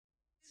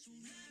So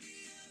light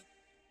me up,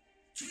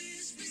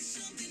 twist me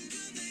something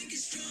to make it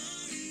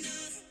strong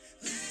enough,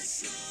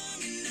 last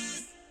long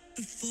enough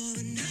before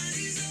the night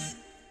is up.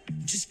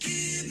 Just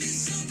give me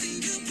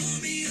something to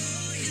pour me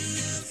all your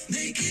love,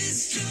 make it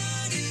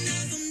strong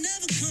enough. I'm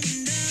never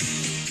coming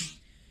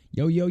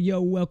down.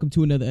 Yo, welcome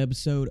to another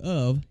episode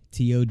of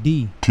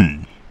T.O.D.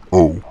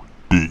 T.O.D.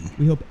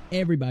 We hope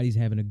everybody's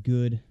having a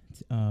good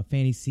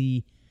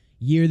fantasy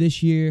year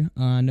this year.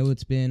 I know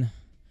it's been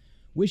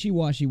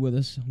wishy-washy with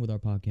us with our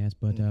podcast,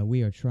 but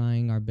we are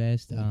trying our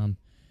best. Me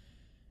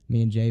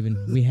and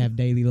Javin, we have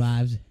daily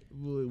lives.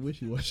 Boy,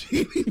 wishy-washy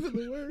ain't even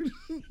the word.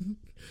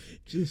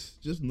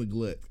 just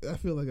neglect. I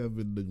feel like I've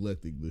been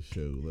neglecting this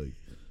show. Like,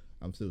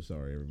 I'm so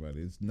sorry, everybody.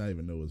 It's not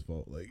even Noah's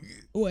fault. Like,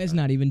 Well, it's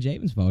not even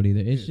Javin's fault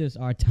either. It's just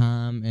our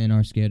time and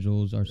our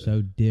schedules are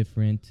so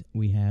different.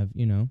 We have,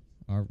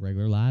 our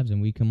regular lives, and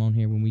we come on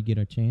here when we get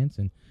our chance,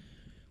 and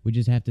we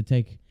just have to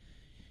take,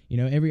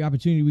 every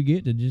opportunity we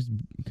get to just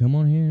come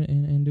on here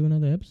and do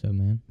another episode,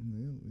 man.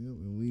 Yeah,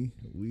 and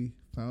we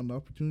found the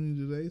opportunity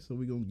today, so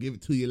we're gonna give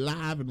it to you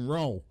live and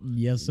raw.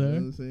 Yes, sir. You know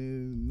what I'm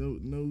saying?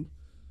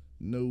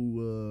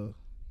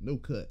 No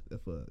cut.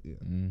 That's no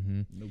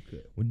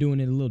cut. We're doing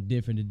it a little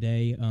different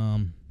today.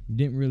 I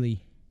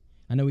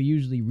know we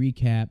usually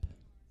recap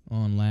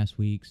on last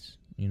week's,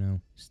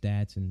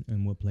 stats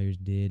and what players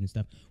did and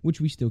stuff, which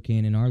we still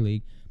can in our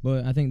league.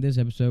 But I think this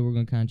episode we're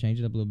going to kind of change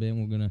it up a little bit, and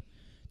we're going to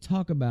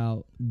talk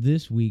about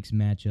this week's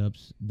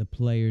matchups, the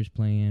players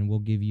playing. We'll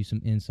give you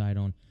some insight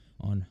on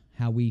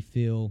how we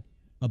feel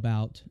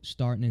about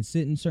starting and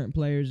sitting certain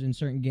players in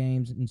certain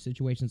games and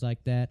situations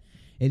like that.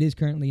 It is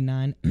currently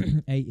 9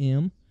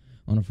 a.m.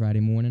 on a Friday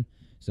morning,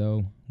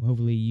 so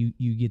hopefully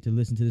you get to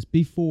listen to this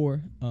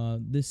before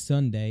this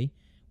Sunday,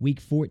 week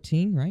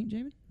 14, right,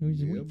 Javin?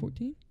 Is it week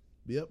 14?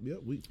 Yep,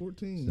 week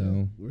 14.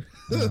 So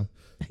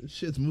this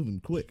shit's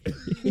moving quick. I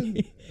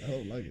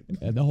don't like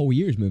it. The whole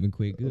year's moving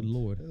quick. Good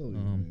Lord.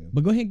 Yeah,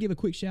 but go ahead and give a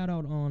quick shout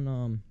out on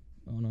our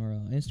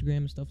Instagram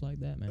and stuff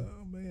like that, man.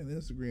 Oh man,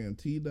 Instagram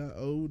T.O.D.SZN.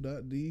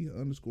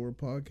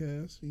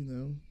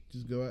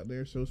 Just go out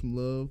there, show some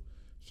love,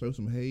 show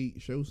some hate,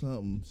 show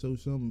some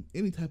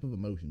any type of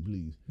emotion,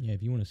 please. Yeah,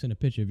 if you want to send a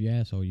picture of your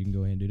asshole, you can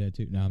go ahead and do that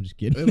too. No, I'm just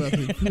kidding.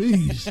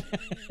 Please,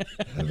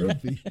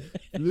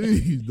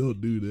 please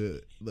don't do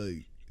that.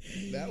 Like,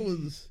 that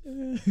was,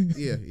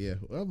 yeah.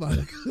 I'm not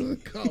gonna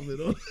comment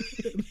on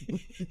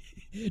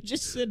it.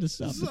 Just send us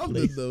something, something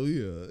please. Though,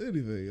 yeah.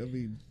 Anything. I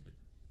mean,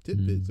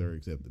 tit pics are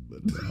accepted,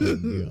 but Oh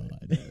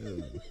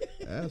God,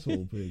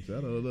 asshole pics,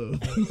 I don't know.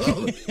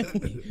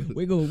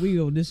 we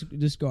go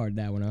discard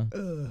that one, huh?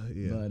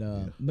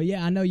 Yeah. But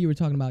yeah, I know you were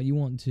talking about you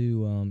wanting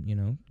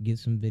to get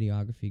some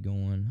videography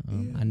going.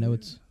 I know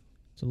it's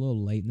a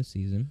little late in the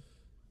season.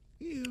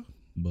 Yeah.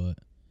 But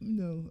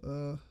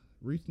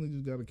recently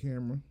just got a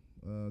camera.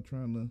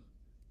 Trying to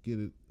get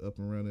it up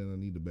and running. I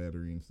need the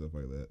battery and stuff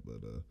like that,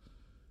 but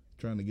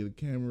trying to get a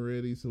camera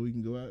ready so we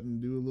can go out and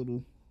do a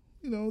little,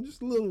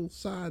 just a little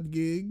side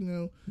gig.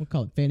 We'll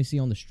call it fantasy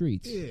on the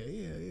streets.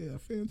 Yeah.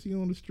 Fantasy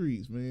on the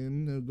streets,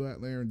 man. Go out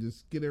there and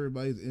just get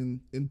everybody's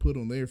input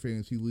on their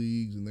fantasy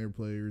leagues and their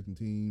players and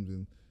teams,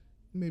 and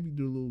maybe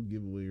do a little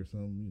giveaway or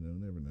something.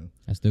 Never know.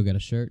 I still got a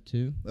shirt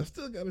too. I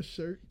still got a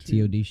shirt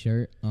too. TOD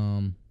shirt.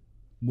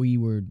 We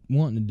were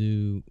wanting to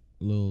do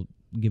a little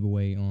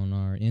giveaway on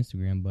our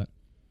Instagram, but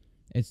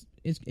it's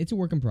a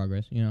work in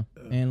progress,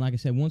 and like I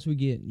said, once we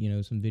get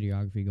some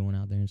videography going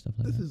out there and stuff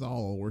like that. This is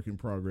all a work in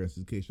progress,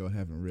 in case y'all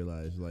haven't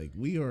realized. Like,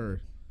 we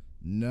are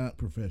not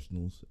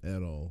professionals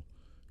at all.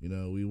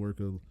 We work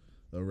a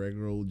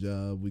regular old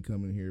job. We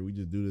come in here, we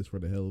just do this for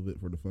the hell of it,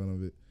 for the fun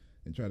of it,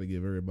 and try to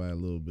give everybody a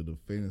little bit of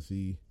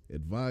fantasy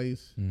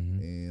advice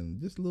and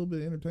just a little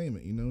bit of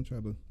entertainment. Try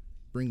to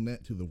bring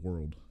that to the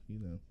world.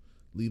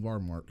 Leave our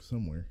mark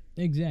somewhere.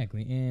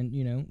 Exactly. And,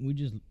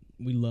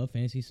 we love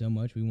fantasy so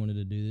much. We wanted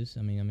to do this.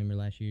 I mean, I remember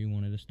last year we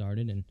wanted to start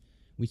it, and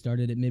we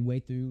started it midway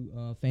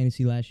through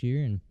fantasy last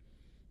year, and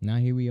now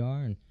here we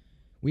are. And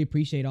we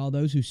appreciate all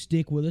those who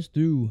stick with us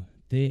through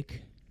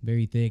thick,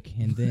 very thick,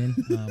 and thin.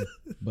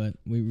 But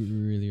we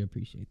really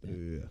appreciate that.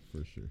 Yeah,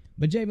 for sure.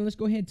 But, Javin, let's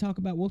go ahead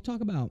and we'll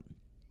talk about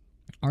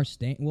our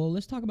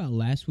let's talk about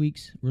last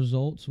week's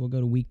results. We'll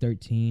go to week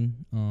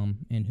 13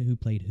 and who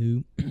played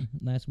who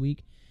last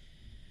week.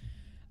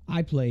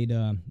 I played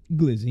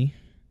Glizzy,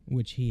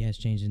 which he has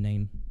changed his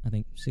name, I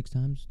think, 6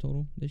 times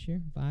total this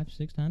year,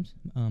 5-6 times.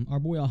 Our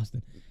boy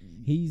Austin,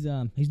 he's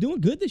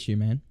doing good this year,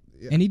 man,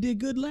 and he did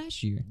good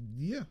last year.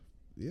 Yeah,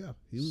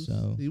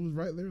 he was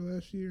right there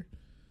last year.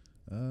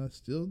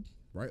 Still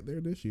right there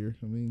this year.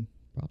 I mean,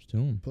 props to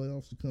him.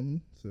 Playoffs are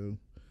coming, so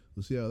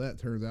we'll see how that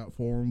turns out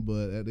for him.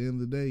 But at the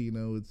end of the day,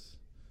 it's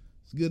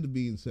good to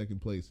be in second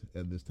place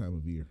at this time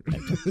of year.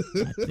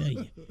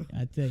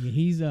 I tell you,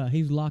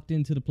 he's locked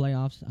into the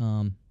playoffs.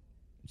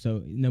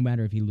 So no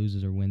matter if he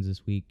loses or wins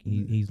this week,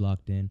 he's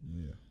locked in.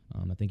 Yeah.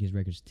 I think his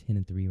record's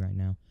 10-3 right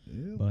now.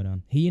 Yeah. But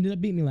he ended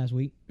up beating me last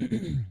week.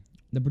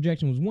 The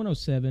projection was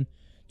 107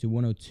 to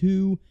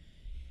 102.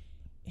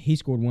 He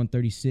scored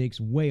 136,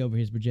 way over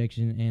his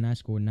projection, and I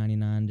scored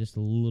 99, just a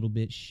little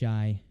bit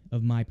shy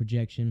of my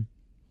projection.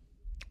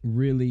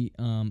 Really,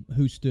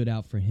 who stood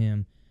out for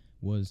him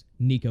was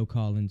Nico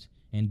Collins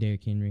and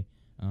Derrick Henry.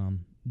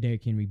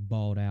 Derrick Henry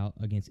balled out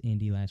against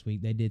Indy last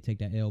week. They did take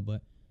that L,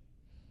 but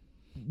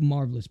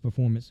marvelous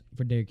performance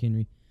for Derrick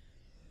Henry.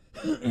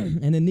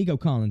 And then Nico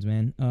Collins,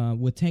 man.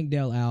 With Tank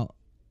Dell out,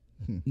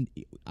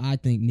 I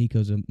think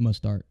Nico's a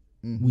must-start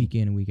week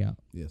in and week out.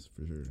 Yes,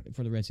 for sure.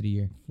 For the rest of the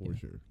year. For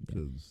sure.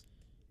 Because,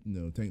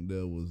 Tank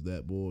Dell was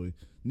that boy.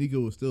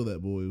 Nico was still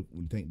that boy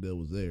when Tank Dell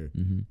was there.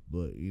 Mm-hmm.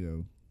 But,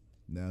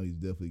 now he's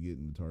definitely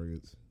getting the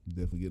targets,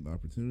 definitely getting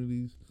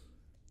opportunities,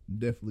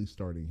 definitely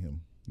starting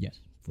him.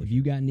 Yes. If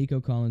you got Nico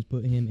Collins,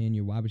 put him in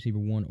your wide receiver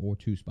 1 or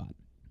 2 spot.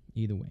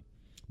 Either way.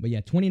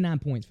 But, 29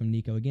 points from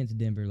Nico against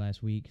Denver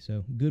last week.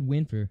 So, good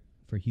win for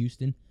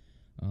Houston.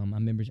 I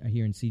remember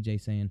hearing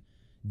CJ saying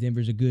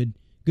Denver's a good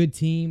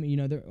team.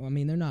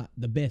 They're not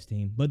the best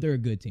team, but they're a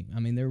good team. I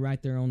mean, they're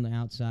right there on the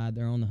outside.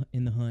 They're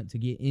in the hunt to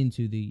get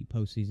into the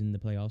postseason, the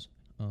playoffs.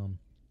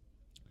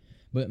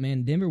 But,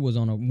 man, Denver was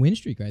on a win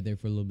streak right there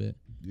for a little bit.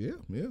 Yeah.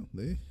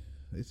 They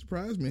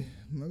surprised me.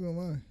 I'm not going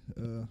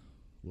to lie.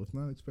 Was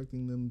not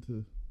expecting them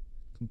to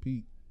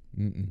compete,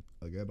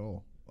 like, at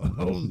all.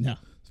 I was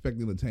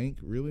expecting a tank,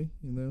 really,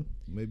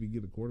 maybe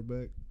get a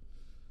quarterback.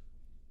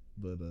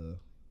 But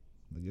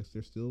I guess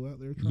they're still out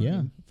there trying.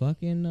 Yeah,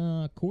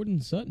 fucking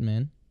Courtland Sutton,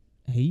 man.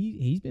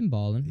 He's been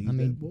balling. He's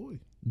that boy.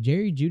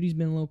 Jerry Jeudy's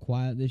been a little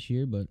quiet this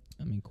year, but,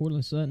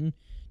 Courtland Sutton,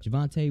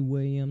 Javonte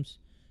Williams,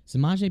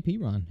 Samaje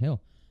Perine,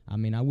 hell. I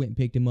went and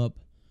picked him up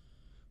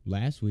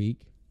last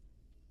week,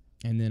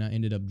 and then I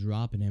ended up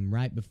dropping him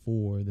right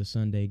before the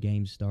Sunday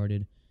game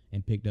started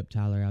and picked up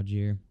Tyler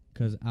Algier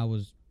because I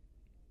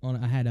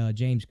had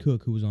James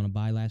Cook, who was on a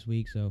bye last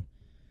week, so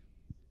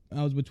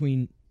I was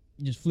between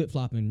just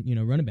flip-flopping,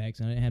 running backs,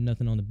 and I didn't have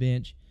nothing on the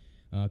bench.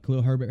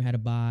 Khalil Herbert had a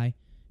bye.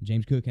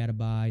 James Cook had a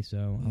bye,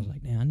 so I was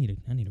like, man, I need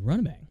a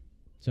running back.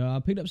 So I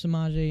picked up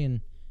Samaje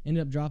and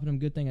ended up dropping him.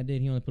 Good thing I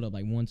did. He only put up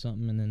like one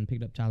something, and then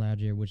picked up Tyler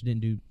Algier, which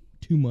didn't do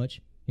too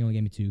much. He only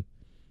gave me 2.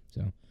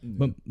 So,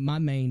 but my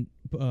main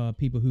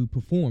people who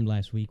performed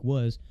last week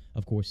was,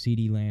 of course,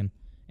 CeeDee Lamb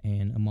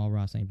and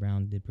Amon-Ra St.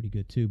 Brown did pretty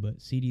good too. But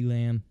CeeDee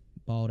Lamb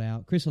balled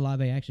out. Chris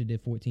Olave actually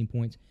did 14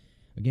 points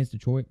against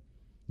Detroit,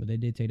 but they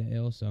did take the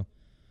L. So,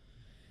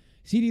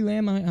 CeeDee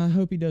Lamb, I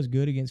hope he does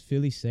good against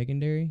Philly's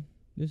secondary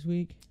this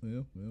week.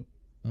 Yeah.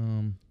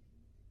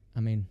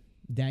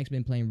 Dak's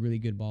been playing really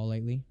good ball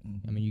lately.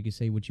 Mm-hmm. You can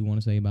say what you want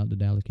to say about the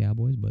Dallas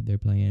Cowboys, but they're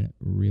playing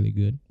really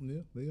good.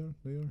 Yeah, they are.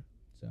 So,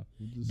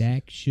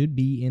 Dak should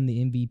be in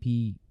the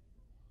MVP,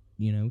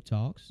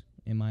 talks,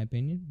 in my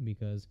opinion,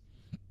 because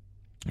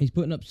he's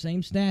putting up the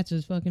same stats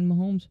as fucking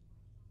Mahomes.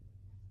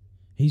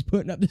 He's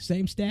putting up the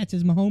same stats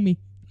as my homie.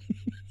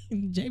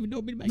 Javin,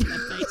 don't be making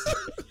that face.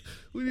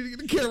 We need to get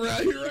the camera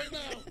out here right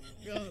now.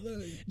 God,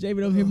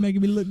 Javin over here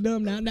making me look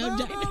dumb now. No.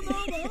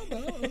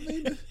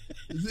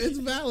 It's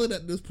valid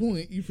at this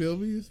point. You feel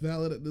me? It's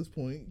valid at this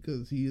point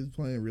because he is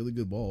playing really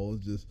good ball.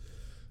 It's just,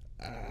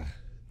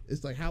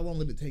 it's like, how long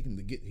did it take him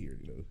to get here?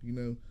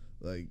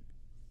 Like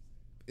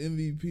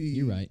MVP.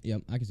 You're right.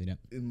 Yep, I can see that.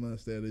 In my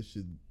status,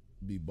 should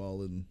be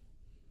balling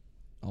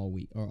all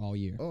week or all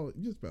year. Oh,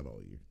 just about all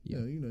year. Yeah,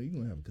 you're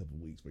gonna have a couple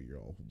of weeks where you're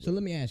off. So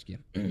let me ask you,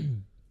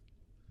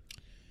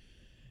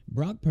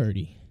 Brock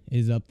Purdy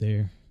is up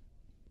there,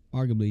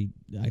 arguably,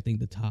 I think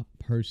the top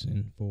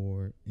person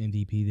for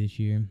MVP this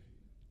year.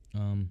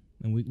 And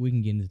we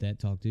can get into that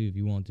talk too if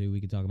you want to. We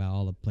can talk about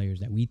all the players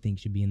that we think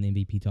should be in the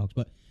MVP talks.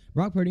 But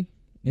Brock Purdy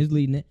is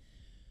leading it.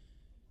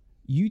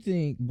 You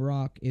think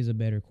Brock is a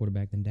better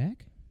quarterback than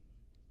Dak?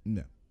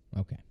 No.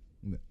 Okay.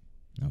 No.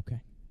 Okay.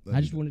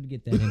 I just wanted to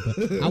get that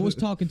input. I was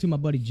talking to my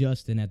buddy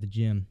Justin at the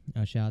gym.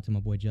 Shout out to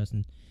my boy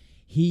Justin.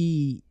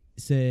 He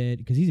said,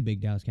 because he's a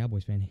big Dallas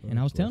Cowboys fan, and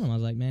I was telling him, I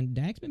was like, man,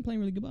 Dak's been playing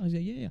really good ball. He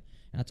said, yeah.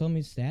 And I told him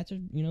his stats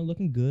are,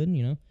 looking good,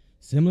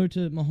 similar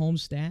to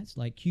Mahomes' stats,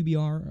 like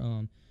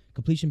QBR,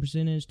 completion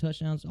percentage,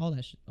 touchdowns, all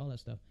that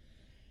stuff.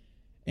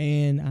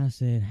 And I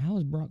said, how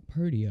is Brock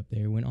Purdy up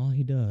there when all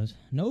he does?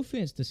 No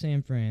offense to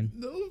San Fran.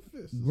 No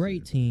offense.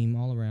 Great team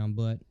all around,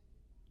 but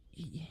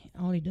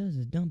all he does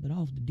is dump it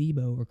off to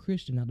Debo or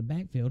Christian out the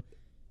backfield,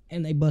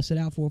 and they bust it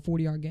out for a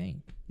 40-yard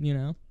gain,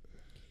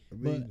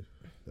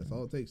 that's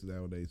all it takes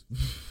nowadays.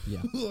 Yeah,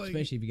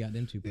 especially if you got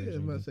them two players. Yeah,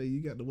 I'm about to say,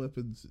 you got the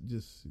weapons,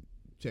 just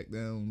check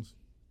downs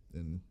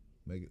and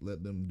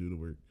let them do the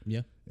work.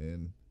 Yeah.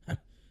 And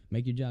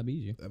make your job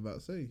easier. I'm about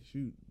to say,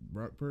 shoot,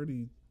 Brock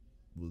Purdy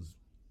was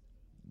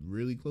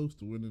really close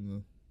to winning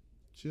the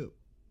chip,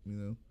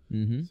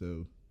 Mm-hmm.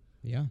 So,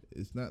 yeah,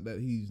 it's not that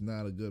he's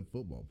not a good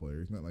football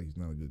player. It's not like he's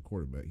not a good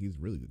quarterback. He's a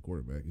really good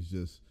quarterback. It's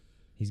just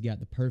he's got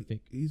the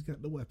perfect. He's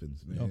got the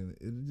weapons, man.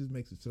 Oh. It just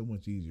makes it so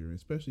much easier,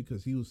 especially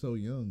because he was so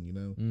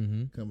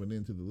young, coming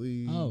into the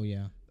league. Oh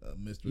yeah,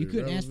 Mr. You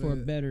couldn't ask for a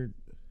better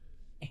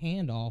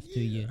handoff to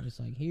you. It's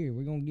like, here,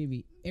 we're gonna give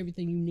you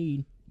everything you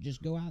need.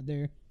 Just go out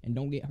there and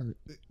don't get hurt.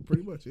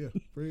 Pretty much, yeah.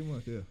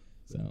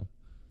 So,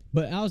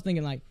 but I was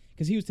thinking, like,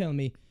 because he was telling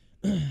me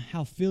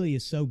how Philly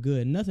is so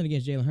good. Nothing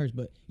against Jalen Hurts,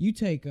 but you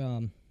take,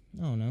 I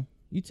don't know,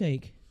 you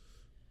take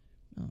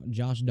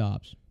Josh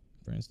Dobbs,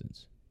 for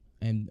instance,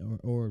 and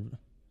or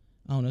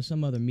I don't know,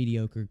 some other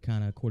mediocre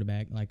kind of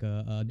quarterback like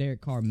a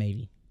Derek Carr,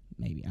 maybe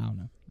I don't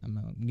know. I'm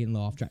getting a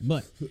little off track,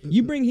 but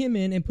you bring him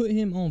in and put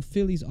him on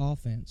Philly's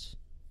offense.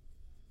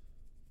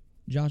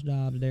 Josh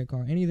Dobbs, Derek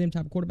Carr, any of them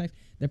type of quarterbacks,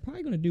 they're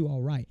probably going to do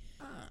all right.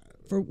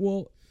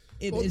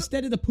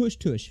 Instead of the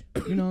push-tush,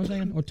 you know what I'm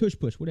saying? Or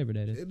tush-push, whatever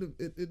that is.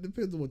 It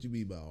depends on what you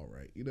mean by all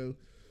right. You know,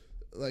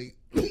 like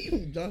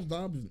Josh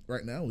Dobbs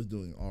right now is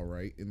doing all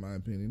right, in my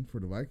opinion, for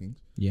the Vikings.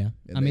 Yeah.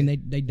 And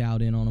they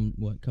dialed in on him,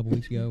 a couple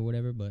weeks ago or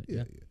whatever, but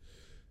yeah.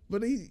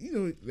 But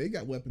they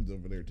got weapons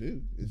over there,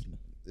 too.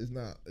 It's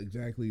not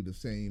exactly the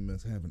same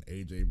as having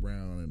A.J.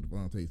 Brown and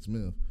Devontae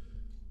Smith.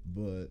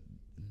 But,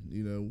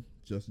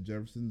 Justin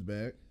Jefferson's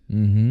back.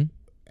 Mm-hmm.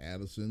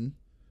 Addison,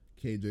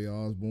 K.J.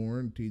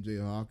 Osborne, T.J.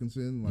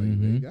 Hawkinson.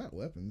 Like, they got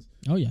weapons.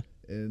 Oh, yeah.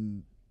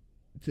 And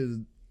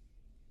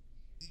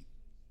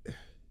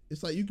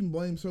it's like you can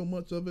blame so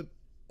much of it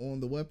on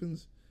the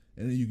weapons,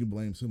 and then you can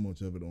blame so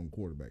much of it on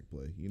quarterback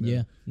play.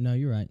 Yeah. No,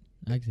 you're right.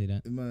 I can see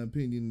that. In my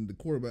opinion, the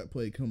quarterback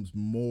play comes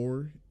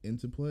more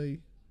into play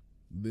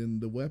than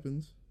the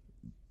weapons,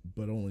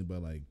 but only by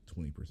like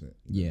 20%.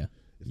 Yeah.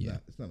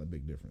 It's not a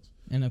big difference.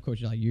 And of course,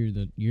 you're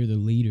the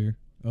leader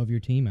of your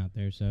team out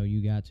there, so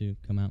you got to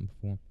come out and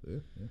perform. Yeah.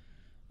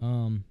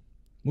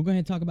 We'll go ahead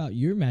and talk about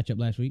your matchup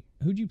last week.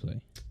 Who'd you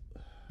play?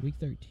 Week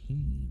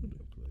 13. Who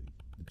did I play?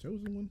 The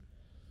chosen one?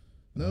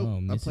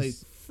 No, I played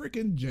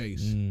freaking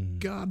Jace.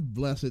 God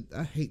bless it.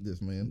 I hate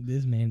this man.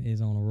 This man is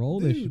on a roll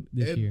this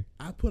year.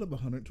 I put up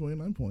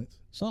 129 points.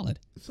 Solid.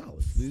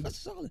 Dude. That's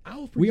solid.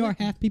 We are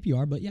half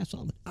PPR, but yeah,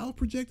 solid. I was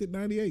projected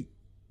 98.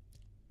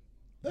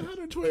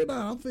 129.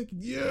 I'm thinking,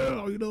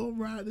 I'm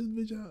riding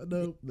this bitch out.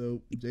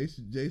 No.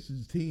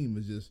 Jason's team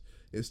is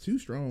it's too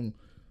strong.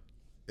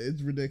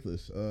 It's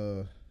ridiculous.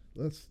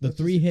 Let's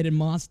three-headed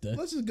monster.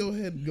 Let's just go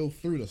ahead and go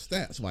through the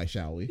stats, why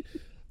shall we?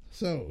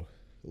 So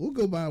we'll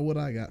go by what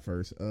I got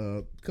first.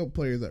 A couple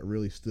players that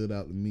really stood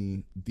out to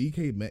me.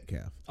 DK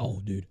Metcalf. Oh,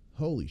 dude.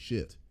 Holy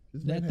shit.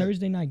 That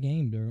Thursday night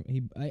game,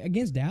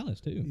 against Dallas,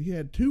 too. He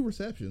had 2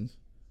 receptions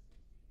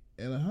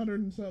and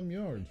 100 and something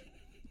yards.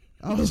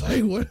 I was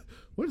like,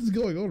 what is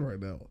going on right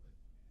now?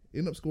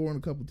 Ended up scoring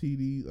a couple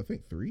TDs. I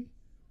think 3.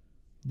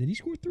 Did he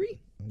score 3?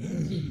 I want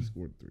to say he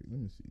scored 3.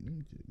 Let me see. Let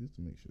me check just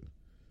to make sure.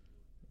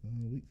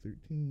 Week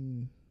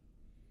 13.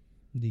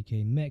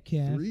 DK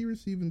Metcalf. 3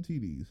 receiving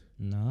TDs.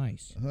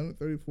 Nice.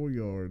 134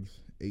 yards,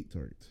 8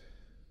 targets,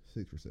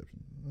 6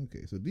 receptions.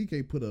 Okay, so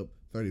DK put up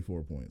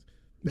 34 points.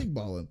 Big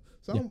balling.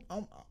 So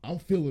I'm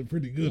feeling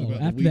pretty good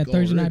about after the week that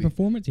Thursday already. night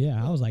performance.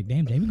 Yeah, I was like,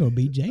 damn, Jamie gonna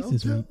beat Jace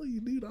this week. I'm telling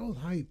you, dude, I was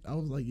hyped. I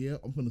was like, yeah,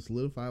 I'm gonna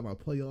solidify my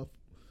playoff.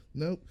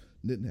 Nope,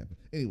 didn't happen.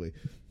 Anyway,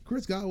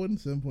 Chris Godwin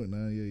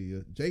 7.9. Yeah.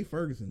 Jay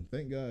Ferguson,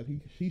 thank God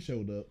he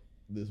showed up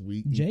this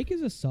week. Jake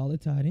is a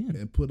solid tight end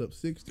and put up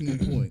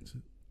 16 points.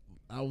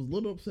 I was a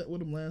little upset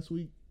with him last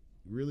week.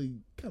 Really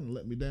kind of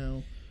let me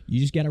down. You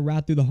just got to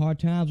ride through the hard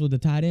times with the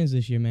tight ends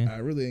this year, man. I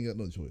really ain't got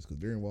no choice because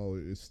Darren Waller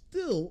is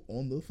still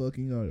on the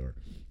fucking IR.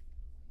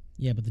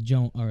 Yeah, but the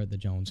Giants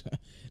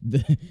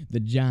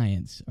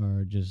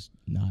are just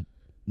not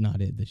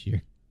it this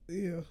year.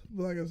 Yeah,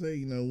 but like I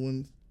say,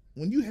 when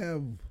you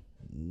have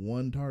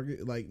one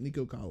target like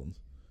Nico Collins,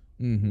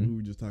 we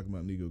were just talking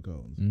about Nico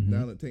Collins.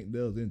 Now that Tank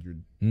Dell's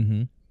injured,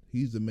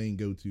 he's the main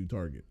go-to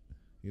target.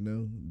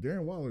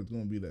 Darren Waller is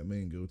going to be that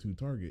main go-to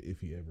target if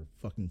he ever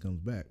fucking comes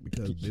back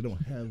because they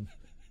don't have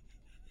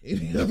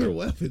any other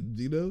weapons,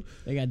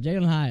 They got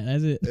Jalen Hyatt,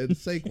 that's it. And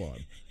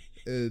Saquon.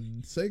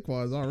 And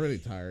Saquon's already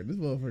tired. This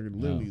motherfucker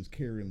literally is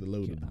carrying the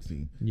load of the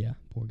team. Yeah,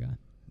 poor guy.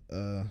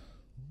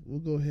 We'll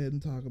go ahead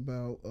and talk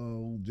about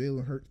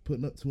Jalen Hurts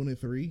putting up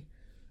 23.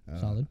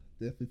 Solid.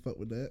 Definitely fuck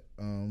with that.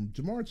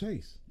 Jamar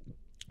Chase.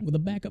 With a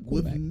backup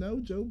quarterback. With no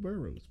Joe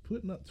Burrows.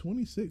 Putting up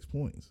 26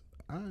 points.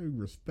 I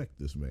respect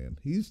this man.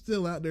 He's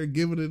still out there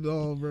giving it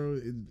all, bro.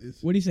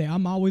 What do you say?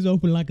 I'm always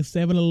open like a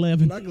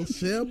 7-Eleven. Like a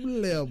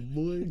 7-Eleven,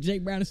 boy.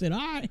 Jake Brown said, all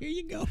right, here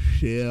you go.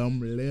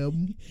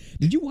 7-Eleven.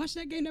 Did you watch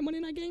that game, that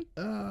Monday night game?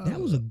 That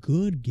was a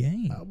good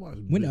game. I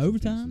watched went to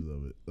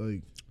overtime. Of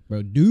it.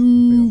 Bro,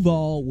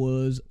 Duval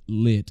was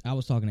lit. I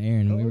was talking to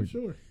Aaron. I'm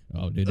sure.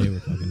 Oh, dude, they were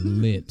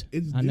fucking lit.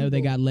 I know they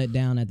got let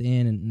down at the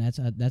end, and that's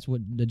what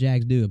the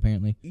Jags do,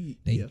 apparently.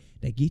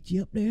 They get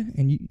you up there,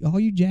 and all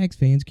you Jags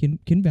fans can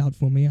vouch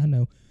for me, I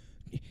know.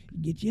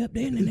 Get you up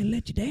there, and then they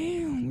let you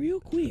down real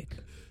quick.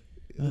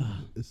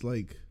 It's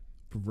like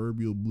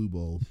proverbial blue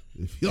balls,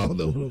 if y'all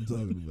know what I'm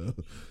talking about.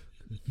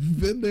 If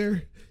you've been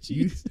there,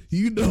 you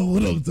know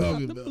what I'm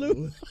talking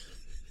about.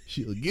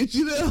 She'll get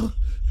you there.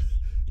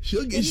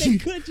 She'll get you.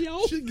 Cut you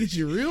off. She'll get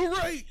you real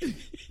right.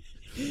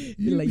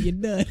 You're like, you're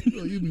done.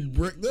 You be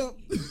bricked up.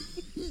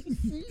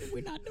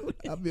 We're not doing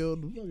that. I be able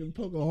to fucking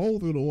poke a hole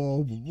through the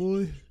wall, but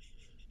boy,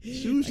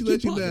 soon as she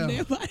let you down.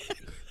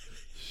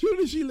 Soon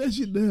as she let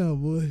you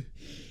down, boy.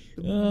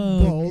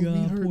 Oh,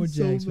 God, poor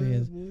Jags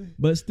fans.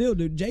 But still,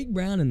 dude, Jake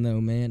Browning,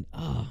 though, man,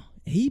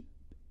 he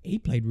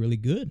played really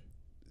good.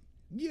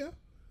 Yeah.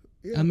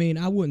 I mean,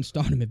 I wouldn't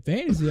start him in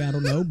fantasy, I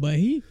don't know, but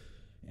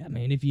I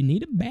mean, if you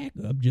need a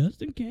backup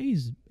just in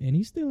case, and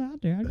he's still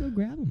out there, I'd go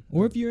grab him.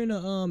 Or if you're in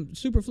a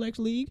super flex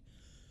league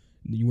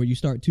where you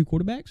start 2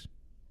 quarterbacks,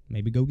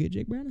 maybe go get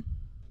Jake Browning.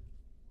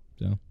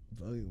 So,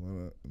 I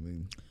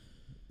mean,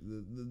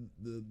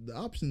 the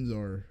options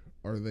are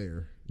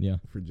there. Yeah.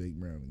 For Jake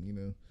Browning, you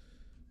know,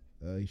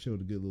 he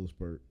showed a good little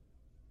spurt.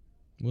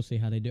 We'll see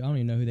how they do. I don't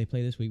even know who they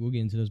play this week. We'll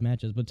get into those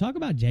matchups. But talk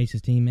about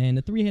Jace's team, man.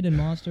 The 3-headed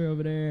monster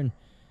over there,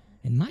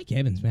 and Mike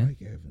Evans, man.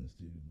 Mike Evans,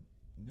 dude.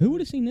 Who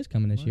would have seen this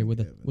coming this year with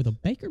Evans. a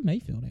Baker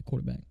Mayfield at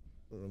quarterback?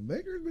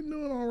 Baker's been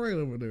doing all right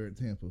over there at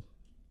Tampa.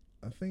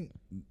 I think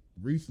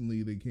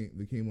recently they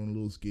came on a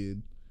little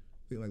skid.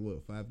 I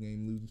think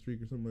 5-game losing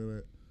streak or something like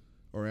that.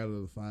 Or out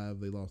of the 5,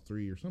 they lost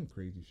 3 or some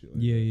crazy shit. Like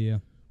that. Yeah.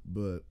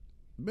 But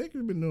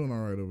Baker's been doing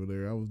all right over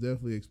there. I was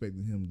definitely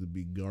expecting him to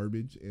be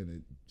garbage and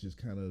it just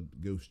kind of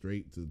go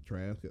straight to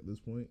trash at this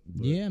point.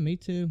 But yeah, me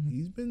too.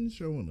 He's been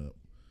showing up.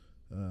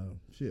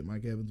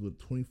 Mike Evans with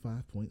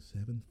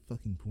 25.7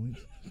 fucking points.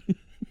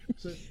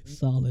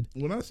 Solid.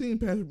 When I seen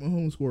Patrick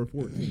Mahomes score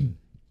 14,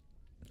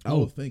 I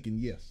was thinking,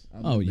 yes,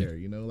 I'm there.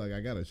 You know,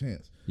 I got a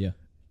chance. Yeah.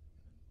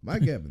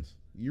 Mike Evans,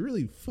 you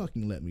really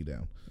fucking let me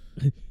down.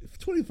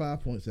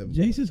 25.7.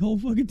 Jason's whole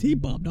fucking team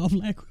popped off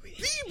last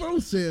week.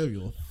 Deebo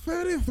Samuel,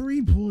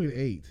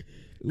 33.8.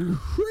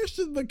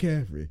 Christian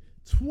McCaffrey,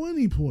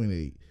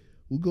 20.8.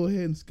 We'll go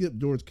ahead and skip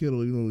George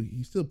Kittle. You know,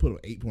 he still put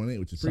up 8.8,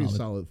 which is pretty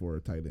solid for a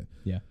tight end.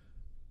 Yeah.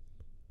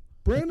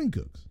 Brandon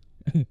Cooks,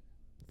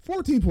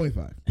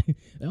 14.5.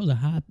 That was a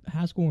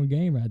high scoring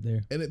game right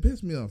there. And it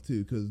pissed me off,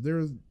 too, because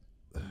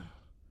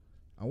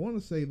I want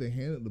to say they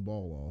handed the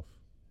ball off.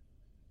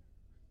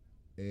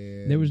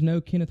 And there was no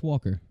Kenneth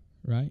Walker,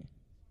 right?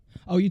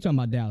 Oh, you talking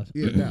about Dallas?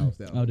 Yeah,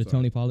 Dallas. Oh, the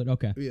Tony Pollard?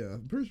 Okay. Yeah,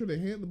 I'm pretty sure they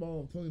handed the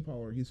ball to Tony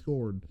Pollard. He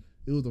scored.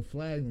 It was a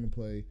flag on the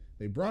play.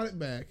 They brought it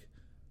back.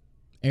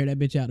 Air that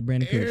bitch out to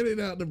Brandon Cooks. Aired it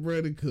out to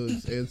Brandon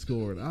Cooks and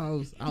scored. I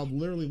was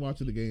literally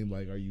watching the game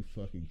like, are you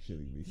fucking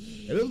shitting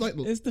me? And it was like,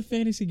 it's the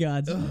fantasy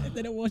gods.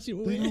 They don't want you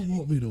to they win. don't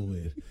want me to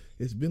win.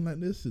 It's been like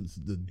this since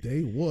the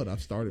day one I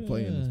started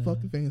playing this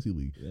fucking fantasy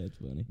league. That's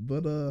funny.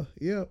 But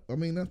yeah, I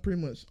mean that's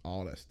pretty much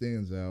all that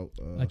stands out.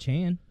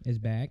 Achan is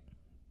back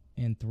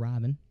and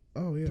thriving.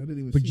 Oh yeah, I didn't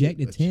even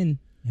projected see 10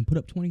 and put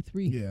up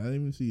 23. Yeah, I didn't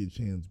even see a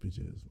chance,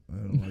 bitches. I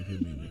don't like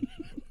him either.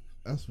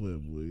 I swear,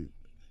 boy.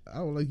 I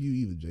don't like you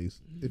either,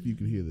 Jace. If you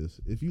can hear this,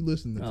 if you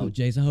listen to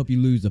Jace, I hope you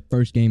lose the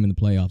first game in the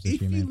playoffs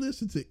this year, man. If you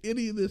listen to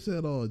any of this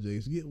at all,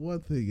 Jace, get one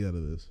thing out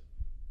of this.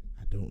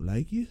 I don't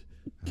like you.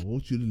 I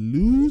want you to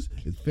lose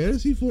in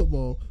fantasy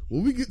football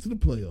when we get to the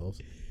playoffs.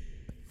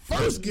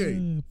 First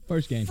game.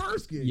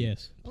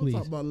 Yes, I'm please.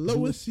 talking about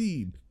lowest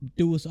seed.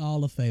 Do us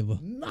all a favor.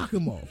 Knock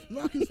him off.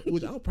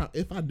 Which I'll probably,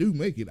 if I do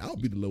make it, I'll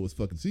be the lowest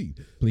fucking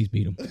seed. Please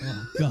beat him.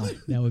 Oh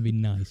God, that would be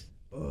nice.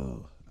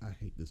 Oh, I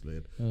hate this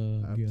man.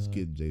 I'm just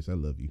kidding, Jace. I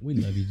love you. We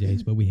love you,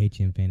 Jace, but we hate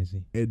you in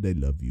fantasy. And they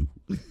love you.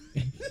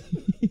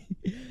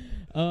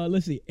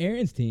 Let's see.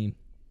 Aaron's team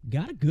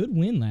got a good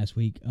win last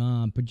week.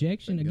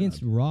 Projection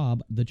against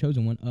Rob, the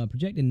chosen one,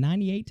 projected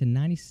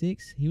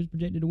 98-96. He was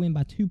projected to win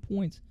by 2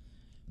 points.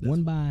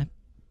 Won by,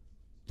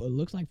 it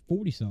looks like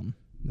 40-something.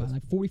 By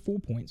like 44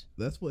 points.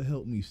 That's what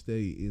helped me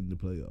stay in the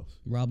playoffs.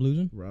 Rob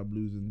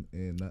losing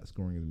and not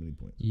scoring as many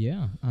points.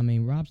 Yeah. I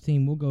mean, Rob's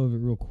team, we'll go over it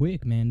real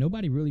quick, man.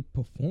 Nobody really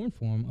performed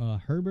for him.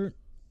 Herbert,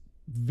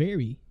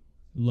 very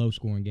low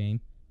scoring game.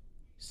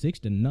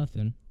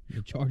 6-0.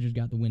 The Chargers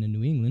got the win in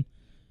New England.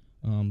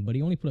 But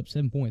he only put up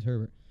 7 points,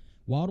 Herbert.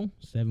 Waddle,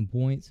 7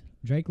 points.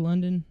 Drake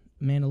London,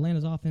 man,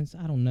 Atlanta's offense,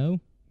 I don't know.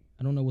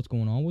 I don't know what's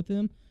going on with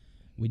them.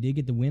 We did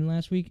get the win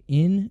last week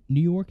in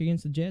New York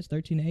against the Jets,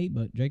 13-8,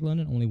 but Drake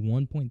London only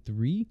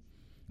 1.3.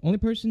 Only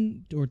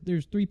person, or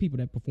there's 3 people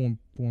that performed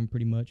for him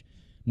pretty much.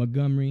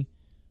 Montgomery,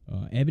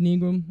 Evan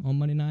Ingram on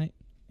Monday night,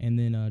 and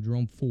then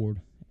Jerome Ford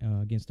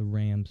against the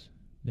Rams.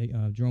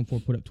 Jerome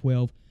Ford put up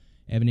 12,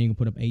 Evan Ingram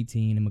put up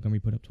 18, and Montgomery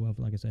put up 12,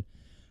 like I said.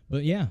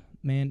 But yeah,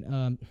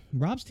 man,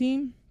 Rob's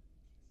team,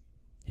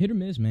 hit or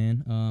miss,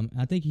 man.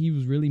 I think he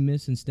was really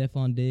missing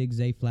Stephon Diggs,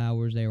 Zay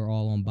Flowers. They were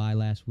all on bye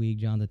last week.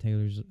 Jonathan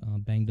Taylor's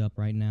banged up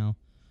right now.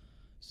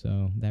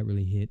 So that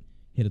really hit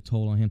a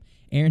toll on him.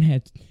 Aaron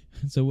had,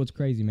 so what's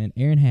crazy, man,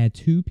 Aaron had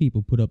 2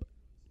 people put up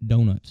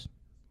donuts.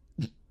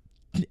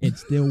 It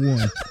still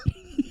won.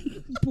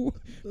 poor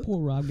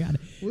Rob got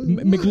it.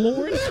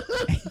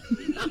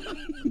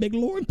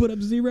 McLaurin put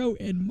up 0,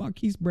 and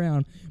Marquise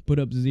Brown put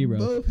up 0.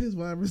 Both his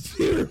wide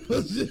receiver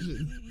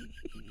positions.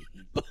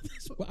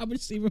 Wide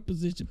receiver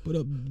position put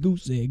up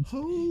goose egg.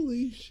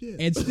 Holy shit.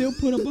 And still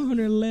put up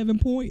 111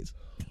 points.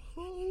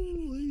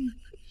 Holy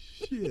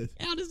shit.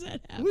 How does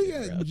that happen? We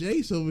got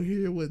Jace over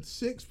here with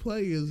 6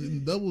 players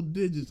in double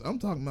digits. I'm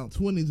talking about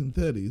 20s and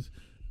 30s.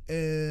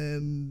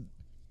 And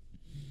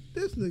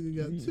this nigga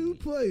got 2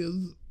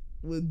 players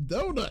with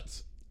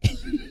donuts.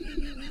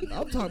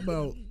 I'm talking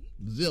about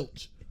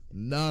zilch.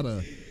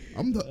 Nada.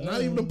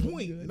 Not even a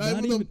point.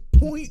 Not even a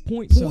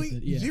point something,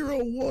 yeah.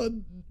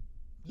 0.01.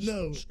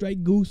 No.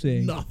 Straight goose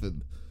egg.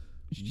 Nothing.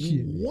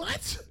 Shit.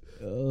 What?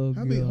 Oh,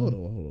 I mean, God.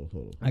 hold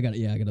on. I got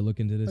to look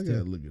into this I too.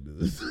 gotta look into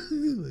this.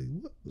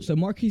 Like, what? So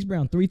Marquise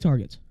Brown, 3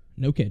 targets,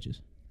 no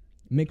catches.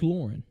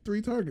 McLaurin,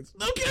 3 targets,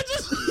 no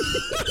catches.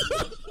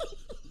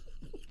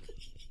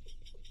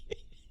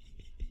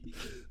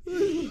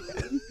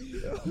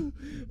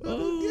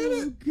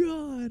 Oh,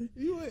 God.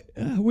 You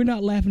ain't, We're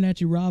not laughing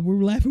at you, Rob.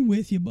 We're laughing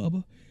with you,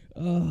 Bubba.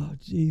 Oh,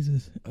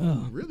 Jesus.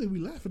 Oh. really, we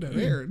laughing at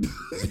Aaron.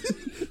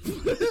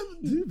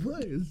 2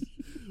 players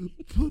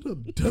put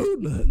up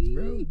donuts,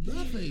 bro.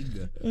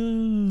 Nothing.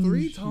 Oh,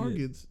 3 shit.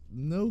 targets,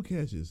 no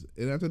catches.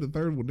 And after the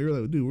third one, they were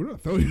like, dude, we're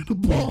not throwing you the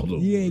ball no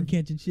You more. ain't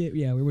catching shit.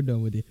 Yeah, we were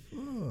done with you.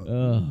 Oh.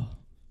 Oh.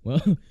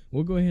 Well,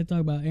 we'll go ahead and talk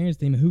about Aaron's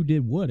team and who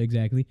did what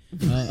exactly.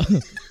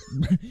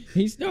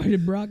 He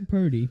started Brock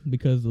Purdy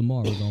because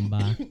Lamar was on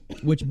bye,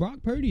 which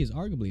Brock Purdy is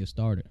arguably a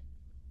starter.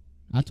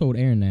 I told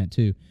Aaron that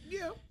too.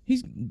 Yeah.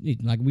 He's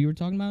like we were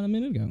talking about a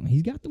minute ago.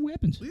 He's got the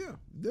weapons. Yeah,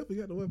 definitely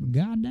got the weapons.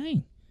 God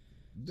dang.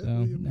 So,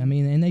 Definitely, I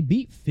mean, and they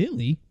beat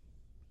Philly,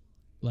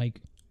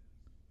 like,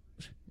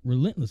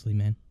 relentlessly,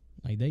 man.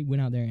 Like, they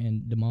went out there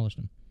and demolished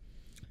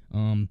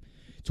them.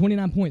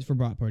 29 points for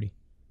Brock Purdy.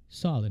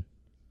 Solid.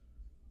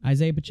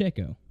 Isaiah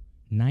Pacheco,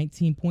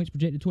 19 points,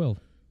 projected 12.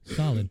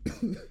 Solid.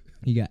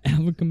 You got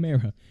Alvin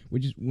Kamara,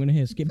 which just went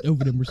ahead and skipped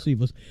over them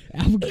receivers.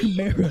 Alvin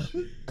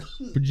Kamara,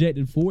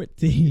 projected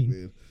 14.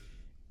 man.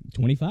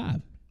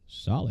 25.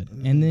 Solid.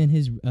 And then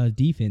his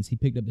defense, he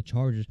picked up the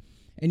Chargers.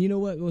 And you know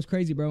what was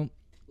crazy, bro?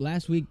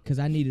 Last week, because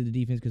I needed the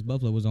defense because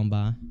Buffalo was on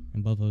bye,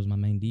 and Buffalo was my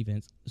main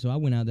defense. So I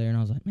went out there, and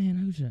I was like, man,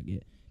 who should I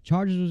get?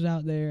 Chargers was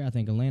out there. I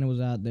think Atlanta was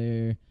out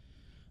there.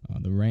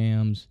 The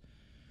Rams.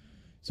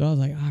 So I was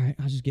like, all right,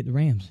 I'll just get the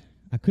Rams.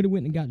 I could have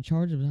went and got the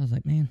Chargers, but I was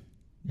like, man,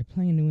 they're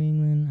playing New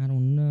England. I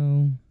don't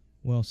know.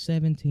 Well,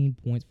 17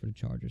 points for the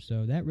Chargers.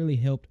 So that really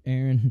helped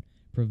Aaron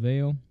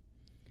prevail.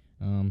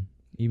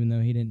 Even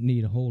though he didn't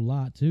need a whole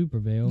lot to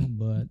prevail,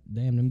 but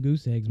damn them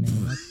goose eggs,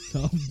 man, that's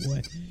tough,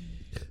 boy.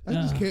 I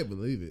just can't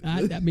believe it.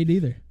 I mean,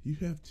 either. You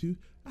have to.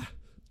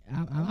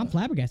 I'm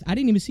flabbergasted. I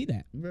didn't even see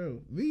that. Bro,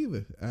 me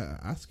either.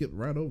 I skipped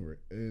right over it.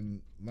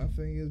 And my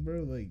thing is,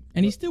 bro, like...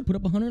 And he still put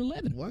up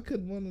 111. Why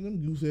couldn't one of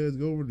them goose heads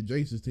go over to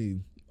Jace's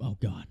team? Oh,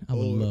 God. I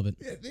would love it.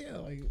 Yeah,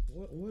 like,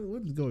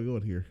 what is going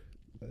on here?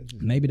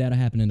 Maybe that'll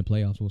happen in the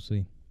playoffs. We'll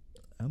see.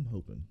 I'm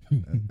hoping. I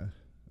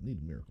need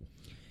a miracle.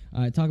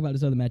 All right, talk about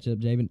this other matchup,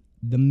 Javin.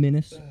 The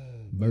Menace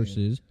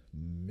versus...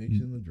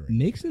 Mixing the drink.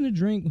 Mixing the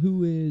Drink,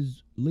 who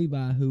is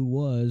Levi, who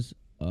was...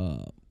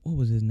 what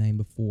was his name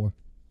before?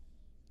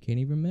 Can't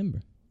even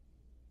remember.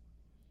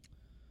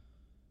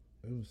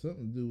 It was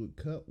something to do with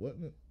Cup,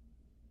 wasn't it?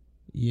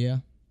 Yeah.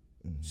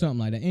 Something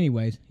like that.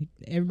 Anyways,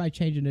 everybody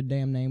changing their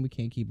damn name. We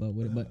can't keep up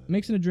with it. But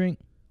Mixing a Drink,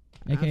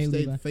 I've a.k.a.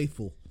 stayed Levi.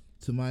 faithful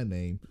to my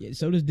name. Yeah,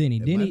 so does Denny.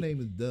 And Denny, my name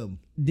is dumb.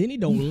 Denny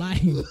don't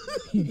like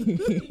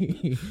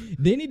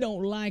Denny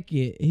don't like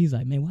it. He's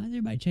like, man, why is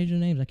everybody changing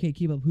their names? I can't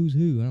keep up who's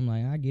who. And I'm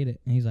like, I get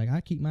it. And he's like, I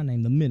keep my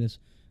name, the Menace,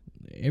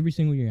 every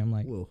single year. I'm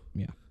like, Well,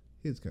 yeah.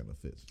 his kind of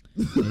fits.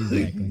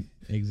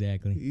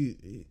 Exactly.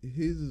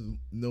 His is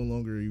no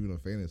longer even a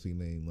fantasy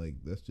name. Like,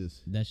 that's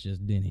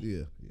just Denny.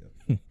 Yeah.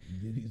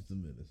 Denny's the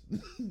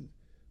Menace.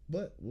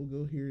 But we'll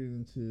go here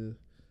into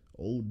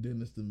old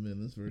Dennis the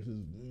Menace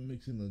versus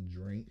Mixing a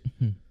Drink.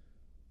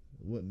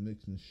 Wasn't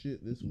mixing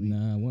shit this week.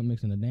 Nah, I wasn't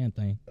mixing a damn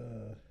thing.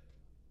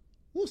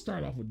 We'll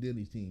start off with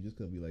Denny's team just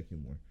because we like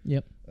him more.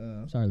 Yep.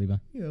 Sorry, Levi.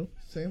 You know,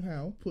 Sam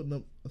Howell putting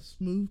up a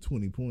smooth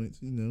 20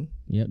 points, you know.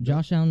 Yep.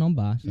 Josh Allen on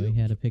bye, so Yep. he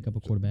had to pick up a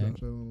quarterback.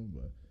 Josh Allen,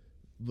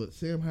 but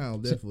Sam Howell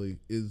definitely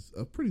is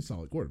a pretty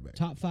solid quarterback.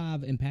 Top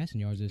 5 in passing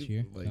yards this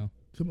year. Like, So.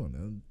 come on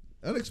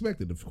now.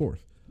 Unexpected, of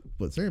course.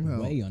 But Sam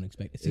Howell. Way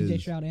unexpected.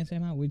 CJ Stroud and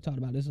Sam Howell. We talked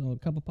about this a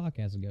couple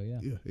podcasts ago,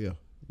 yeah. Yeah.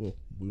 Well,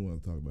 we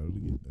want to talk about it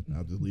again. Then.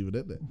 I'll just leave it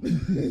at that.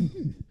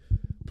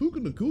 Puka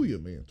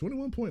Nacua, man.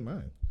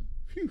 21.9.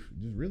 Phew.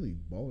 Just really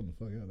balling the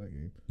fuck out of that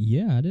game.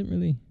 Yeah, I didn't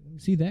really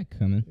see that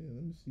coming. Yeah,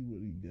 let me see what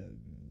he got.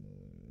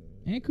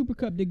 And Cooper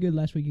Kupp did good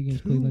last week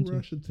against 2 Cleveland,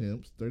 rush too.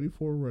 attempts,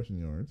 34 rushing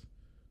yards,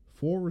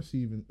 4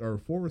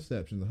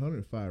 receptions,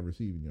 105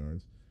 receiving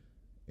yards,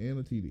 and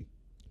a TD.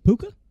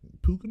 Puka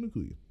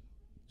Nacua.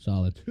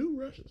 Solid. 2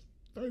 rushes,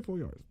 34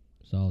 yards.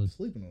 Solid.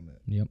 Sleeping on that.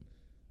 Yep.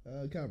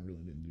 Calvin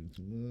really didn't do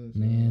too much.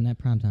 Man, that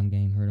primetime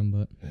game hurt him,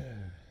 but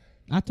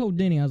I told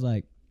Denny, I was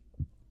like,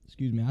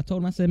 excuse me, I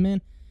told him, I said,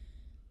 man,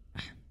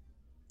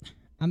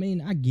 I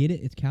mean, I get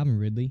it. It's Calvin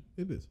Ridley.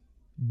 It is.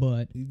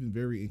 But He's been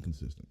very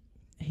inconsistent.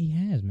 he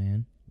has,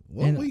 man.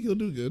 One week he'll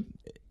do good,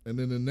 and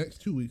then the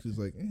next 2 weeks is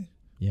like,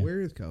 Yeah.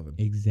 where is Calvin?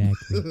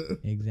 Exactly.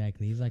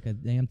 Exactly. He's like a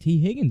damn T.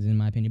 Higgins, in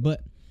my opinion.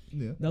 But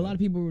Yeah. a lot of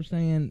people were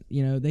saying,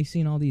 you know, they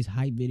seen all these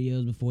hype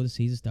videos before the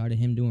season started,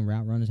 him doing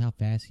route runners, how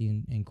fast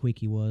he and quick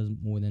he was,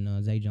 more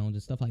than Zay Jones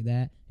and stuff like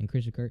that, and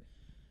Christian Kirk.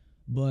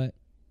 But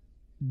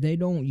they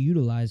don't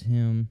utilize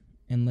him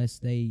unless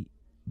they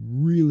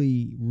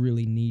really,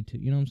 really need to.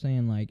 You know what I'm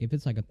saying? Like, if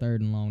it's like a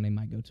 3rd and long, they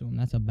might go to him.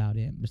 That's about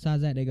it.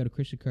 Besides that, they go to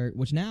Christian Kirk,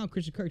 which now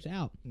Christian Kirk's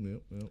out.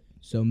 Yep.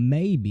 So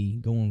maybe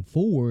going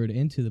forward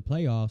into the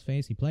playoffs,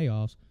 fantasy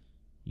playoffs,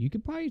 you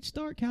could probably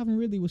start Calvin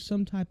Ridley with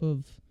some type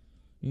of,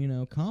 you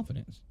know,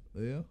 confidence.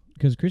 Yeah.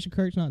 Because Christian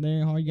Kirk's not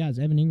there. All you got is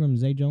Evan Ingram,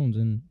 Zay Jones,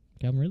 and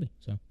Calvin Ridley.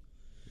 So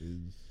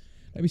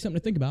that'd be something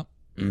to think about.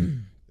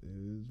 It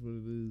is what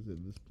it is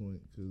at this point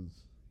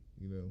because,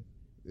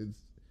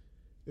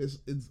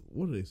 it's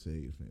what do they say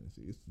in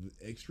fantasy? It's the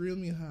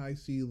extremely high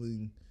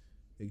ceiling,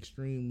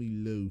 extremely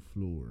low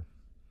floor.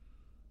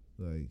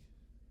 Like,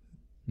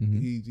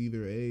 he's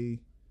either A,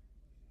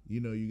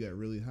 you got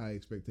really high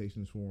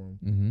expectations for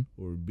him,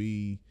 or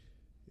B,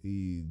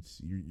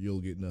 you'll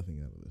get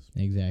nothing out of this.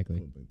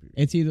 Exactly.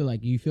 It's either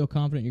like you feel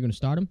confident you're going to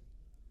start him,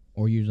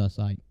 or you're just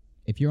like,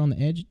 if you're on the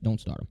edge, don't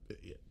start him.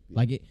 Yeah.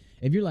 Like,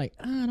 if you're like,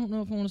 I don't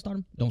know if I want to start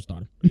him, don't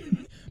start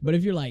him. But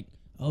if you're like,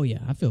 oh, yeah,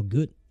 I feel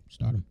good,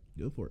 start him.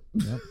 Go for it.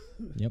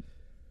 Yep.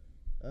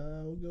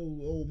 We'll go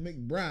old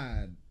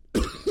McBride.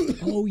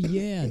 Oh,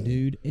 yeah,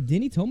 dude.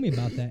 Denny told me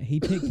about that. He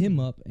picked him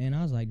up, and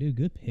I was like, dude,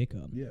 good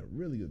pickup. Yeah,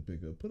 really good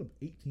pickup. Put up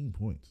 18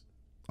 points.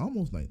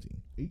 Almost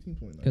 19.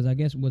 18.9. Because I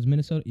guess was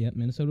Minnesota. Yep,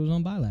 Minnesota was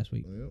on bye last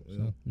week. Yep.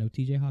 So no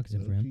T.J.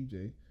 Hawkinson for him.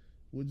 TJ.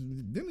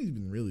 Denny's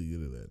been really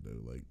good at that, though.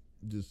 Like,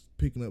 just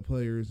picking up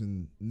players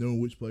and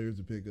knowing which players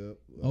to pick up.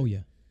 Like, oh,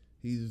 yeah.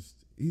 He's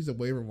a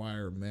waiver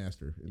wire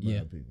master, in my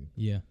opinion.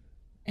 Yeah.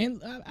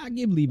 And I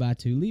give Levi,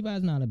 too.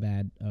 Levi's not a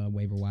bad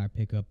waiver wire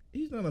pickup.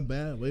 He's not a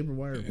bad waiver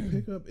wire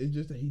pickup. It's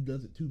just that he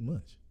does it too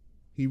much.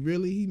 He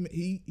really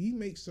he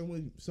makes so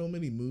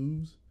many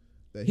moves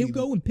that he'll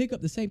go and pick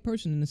up the same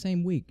person in the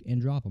same week and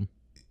drop him.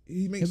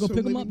 He'll go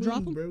pick him up,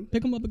 drop him, bro.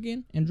 Pick him up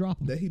again, and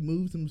drop him. That he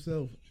moves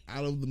himself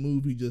out of the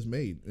move he just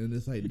made, and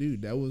it's like,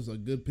 dude, that was a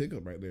good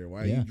pickup right there.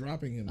 Why are you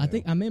dropping him? I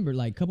remember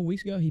like a couple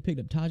weeks ago he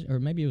picked up Taj, or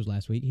maybe it was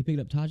last week. He picked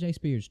up Tajay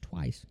Spears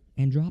twice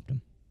and dropped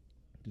him.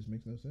 Just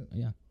makes no sense.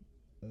 Yeah.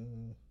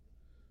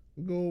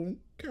 We'll go over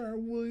Kyle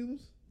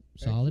Williams.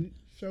 Solid. Actually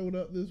showed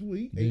up this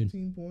week. Dude.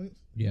 18 points.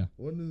 Yeah.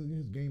 Wasn't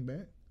his game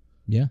back?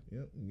 Yeah.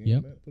 Yep.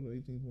 Back, put up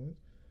 18 points.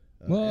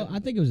 Well, I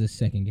think it was his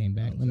second game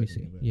back. Let me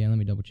see. Yeah, let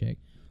me double check.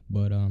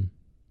 But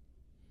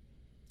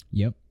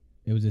yep,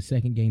 it was his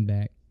second game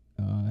back.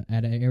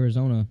 At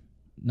Arizona,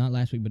 not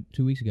last week, but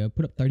 2 weeks ago,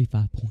 put up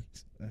 35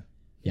 points.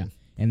 Yeah.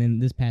 And then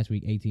this past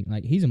week, 18.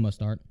 Like, he's a must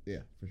start.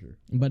 Yeah, for sure.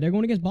 But they're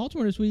going against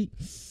Baltimore this week.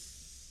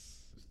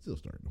 Still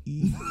starting.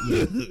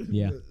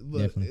 Yeah, but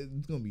definitely.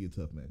 It's going to be a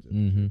tough matchup.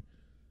 Mm-hmm.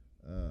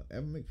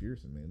 Evan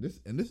McPherson, man.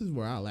 This is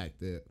where I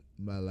lacked at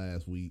my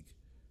last week.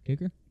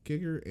 Kicker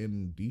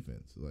and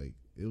defense. Like,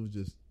 it was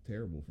just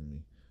terrible for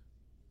me.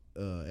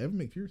 Evan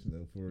McPherson,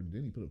 though, for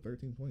Denny, put up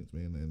 13 points,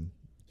 man, and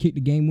kicked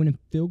the game-winning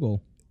field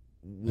goal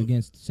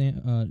against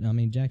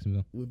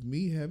Jacksonville. With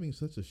me having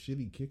such a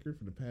shitty kicker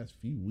for the past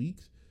few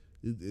weeks,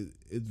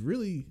 it's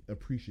really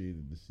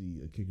appreciated to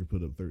see a kicker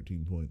put up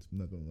 13 points. I'm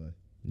not gonna lie.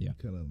 Yeah,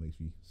 kind of makes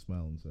me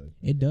smile inside.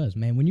 It does,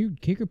 man. When your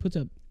kicker puts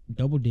up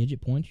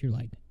double-digit points, you're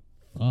like,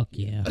 fuck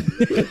yeah.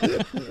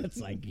 It's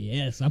like,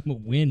 yes, I'm gonna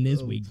win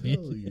this week, bitch.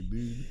 Tell you,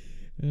 dude.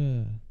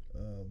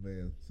 Oh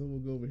man. So we'll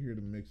go over here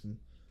to Mixon.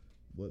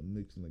 Wasn't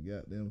mixing a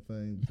goddamn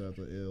thing besides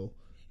the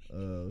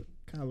L.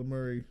 Kyler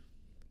Murray,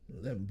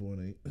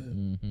 11.8.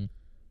 Mm-hmm.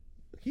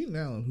 Keenan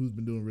Allen, who's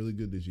been doing really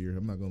good this year,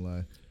 I'm not gonna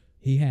lie.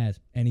 He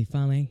has, and he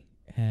finally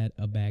had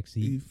a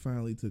backseat. He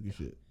finally took a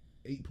shit.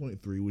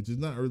 8.3, which is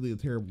not really a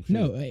terrible shit.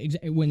 No,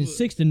 when it's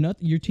 6-0,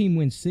 your team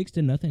wins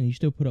 6-0, and you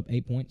still put up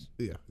 8 points.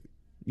 Yeah,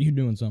 you're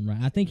doing something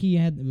right. I think he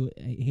had to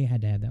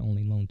have that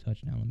only lone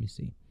touchdown. Let me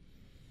see.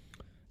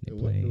 They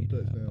played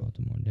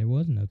Baltimore. There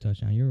was no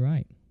touchdown. You're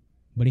right.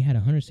 But he had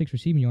 106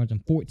 receiving yards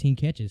and 14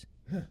 catches.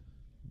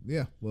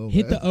 Yeah. Well,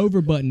 hit the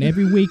over button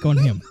every week on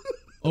him.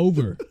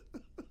 Over.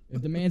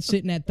 If the man's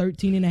sitting at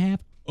 13.5,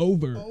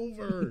 over.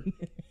 Over.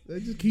 They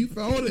just keep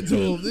throwing it to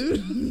him,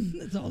 dude.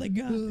 That's all they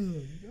got. Go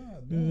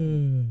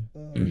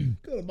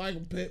to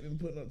Michael Pittman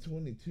putting up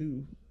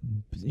 22.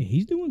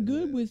 He's doing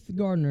good with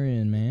Gardner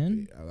in,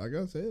 man. Like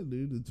I said,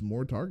 dude, it's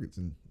more targets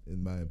in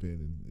my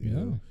opinion. You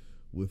know,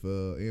 with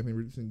Anthony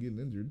Richardson getting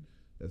injured,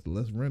 that's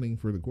less running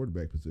for the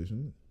quarterback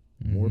position.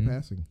 More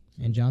passing.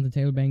 And Jonathan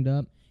Taylor banged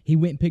up. He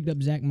went and picked up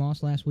Zach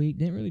Moss last week.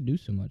 Didn't really do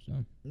so much,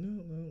 though.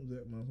 No.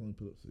 Zach Moss only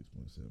put up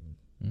 6.7.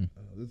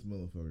 This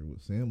motherfucker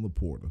with Sam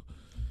Laporta.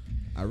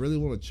 I really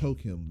want to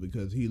choke him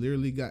because he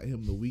literally got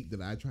him the week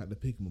that I tried to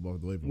pick him above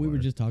the waiver wire. We were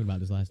just talking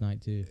about this last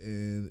night, too.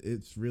 And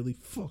it's really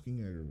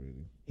fucking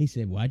aggravating. He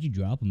said, why'd you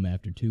drop him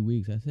after 2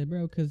 weeks? I said,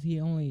 bro, because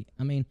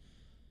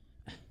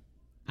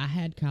I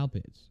had Kyle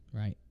Pitts,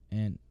 right?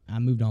 And I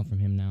moved on from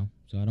him now,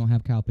 so I don't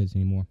have Kyle Pitts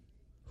anymore.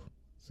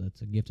 So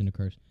it's a gift and a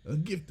curse. A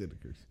gift and a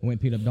curse. I went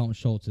and picked up Dalton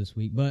Schultz this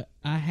week. But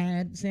I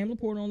had Sam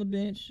Laporta on the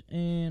bench,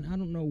 and I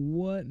don't know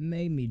what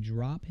made me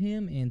drop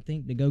him and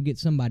think to go get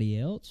somebody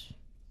else.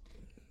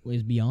 It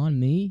was beyond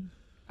me.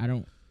 I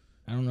don't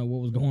know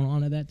what was going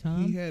on at that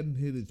time. He hadn't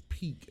hit his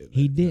peak at that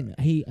He didn't.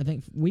 time. I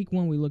think week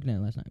 1 we looked at it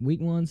last night.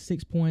 Week 1,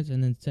 6 points,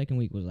 and then second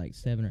week was like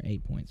 7 or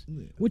 8 points.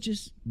 Yeah. Which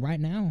is, right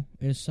now,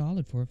 is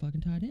solid for a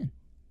fucking tight end.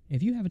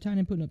 If you have a tight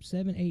end putting up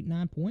 7, 8,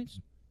 9 points,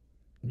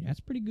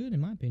 that's pretty good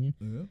in my opinion.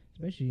 Yeah.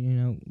 Especially,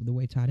 the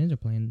way tight ends are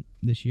playing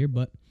this year.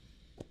 But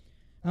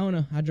I don't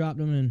know. I dropped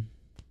them and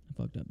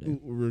I fucked up there.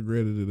 We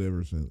regretted it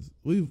ever since.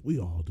 We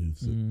all do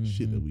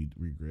shit that we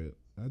regret.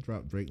 I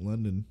dropped Drake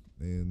London,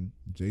 and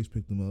Jace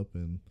picked him up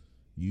and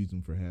used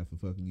him for half a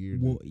fucking year.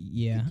 Well,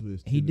 yeah,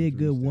 he did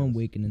good one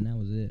week, and then that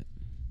was it.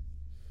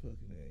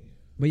 Fucking A.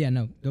 But yeah,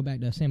 no, go back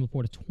to Sam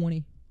Laporta,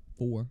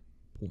 24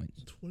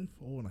 points.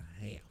 24 and a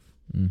half.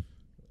 Mm.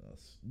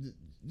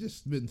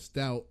 Just been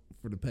stout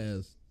for the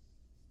past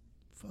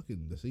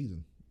the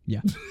season.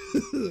 Yeah.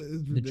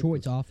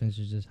 Detroit's offense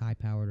is just high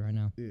powered right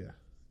now. Yeah.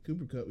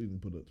 Cooper Kupp even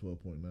put up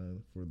 12.9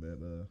 for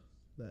that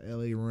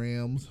LA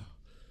Rams.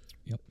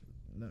 Yep.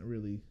 Not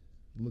really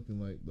looking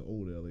like the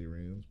old LA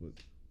Rams, but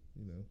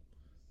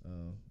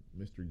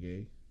Mr.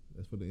 Gay.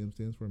 That's what the M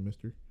stands for,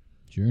 Mr.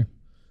 Sure.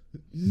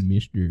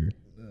 Mr.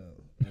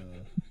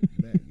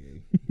 Matt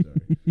Gay.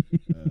 Sorry.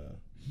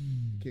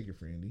 Kicker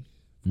for Indy.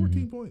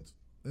 14 points.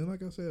 And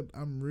like I said,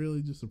 I'm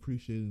really just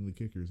appreciating the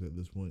kickers at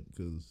this point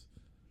because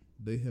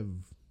they have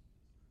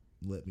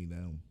let me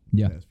down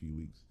the past few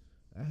weeks.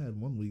 I had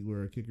one week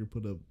where a kicker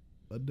put up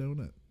a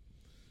donut.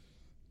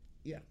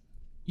 Yeah.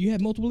 You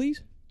had multiple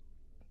leagues?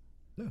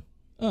 No.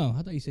 Oh,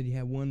 I thought you said you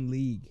had one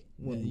league.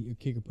 Your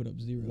kicker put up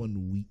 0.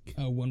 1 week.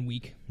 Oh, 1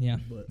 week. Yeah.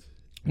 But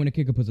when a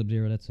kicker puts up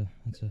 0, it's a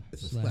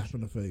slap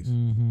in the face.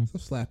 Mm-hmm. It's a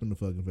slap in the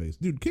fucking face,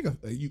 dude. Kick a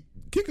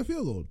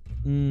field goal.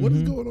 Mm-hmm. What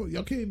is going on?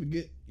 Y'all can't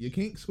even you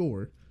can't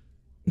score,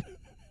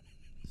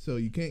 so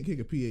you can't kick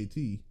a PAT,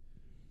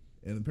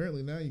 and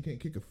apparently now you can't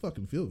kick a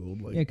fucking field goal.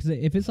 Like, yeah, because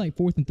if it's like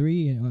 4th and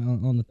 3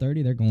 on the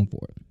 30, they're going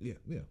for it.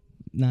 Yeah.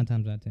 9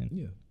 times out of 10.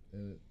 Yeah,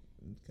 and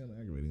it's kind of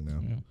aggravating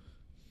now. Yeah.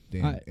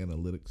 Damn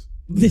analytics.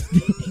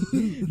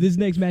 This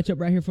next matchup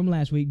right here from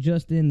last week,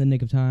 just in the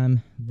nick of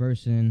time,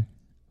 facing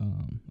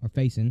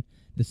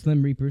the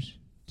Slim Reapers,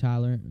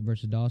 Tyler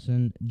versus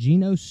Dawson.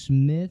 Geno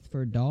Smith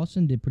for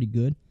Dawson did pretty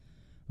good.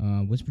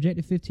 Was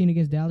projected 15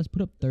 against Dallas,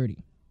 put up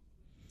 30.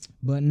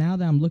 But now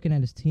that I'm looking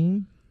at his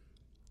team,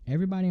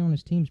 everybody on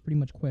his team is pretty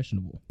much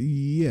questionable.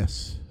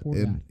 Yes. Poor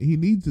and guy. he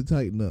needs to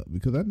tighten up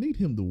because I need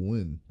him to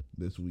win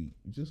this week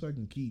just so I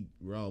can keep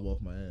Rob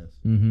off my ass.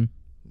 Mm-hmm.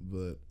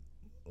 But,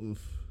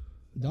 oof.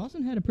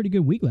 Dawson had a pretty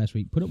good week last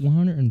week, put up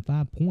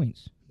 105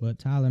 points. But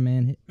Tyler,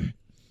 man,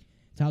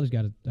 Tyler's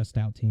got a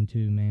stout team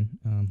too, man.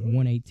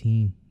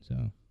 118. So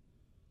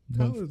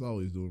Tyler's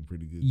always doing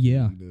pretty good.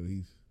 Yeah,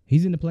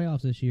 he's in the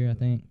playoffs this year, I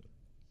think.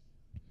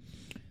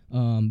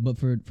 But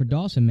for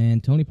Dawson,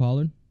 man, Tony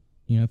Pollard,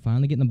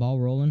 finally getting the ball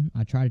rolling.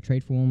 I tried to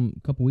trade for him a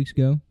couple weeks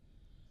ago,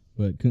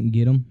 but couldn't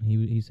get him.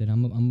 He said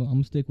I'm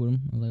gonna stick with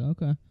him. I was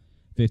like, okay.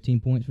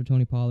 15 points for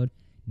Tony Pollard.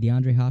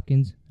 DeAndre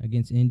Hopkins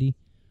against Indy,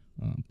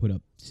 put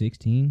up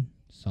 16,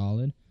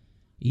 solid.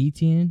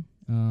 Etienne,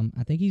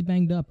 I think he's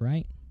banged up,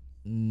 right?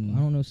 I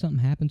don't know, something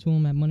happened to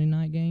him at Monday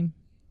night game.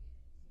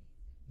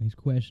 He's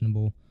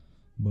questionable,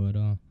 but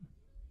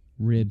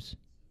rib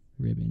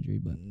injury,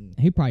 but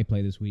he'll probably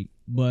play this week.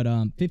 But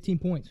 15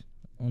 points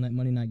on that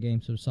Monday night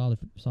game, so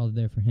solid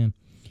there for him.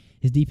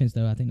 His defense,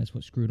 though, I think that's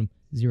what screwed him.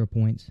 0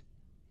 points.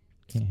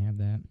 Can't have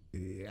that.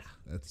 Yeah,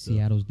 that's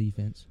Seattle's tough.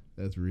 Defense.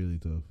 That's really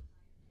tough.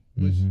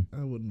 Which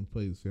I wouldn't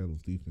play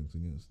Seattle's defense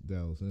against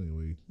Dallas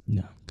anyway.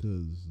 No.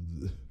 Because,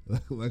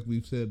 like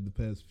we've said in the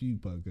past few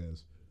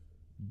podcasts,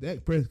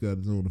 Dak Prescott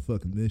is on a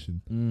fucking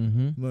mission.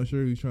 Mm-hmm. I'm not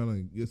sure he's trying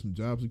to get some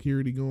job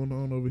security going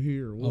on over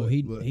here or what. Oh,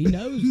 he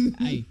knows.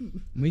 Hey,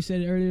 we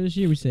said earlier this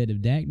year, we said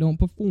if Dak don't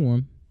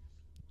perform,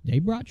 they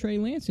brought Trey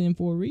Lance in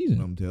for a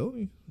reason. I'm telling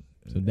you.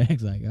 So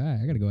Dak's like, all right,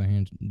 I got to go ahead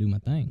and do my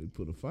thing. They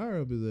put a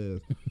fire up his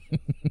ass.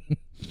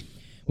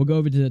 We'll go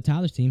over to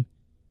Tyler's team.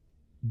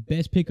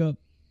 Best pickup,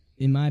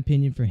 in my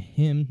opinion, for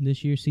him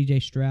this year, C.J.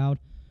 Stroud.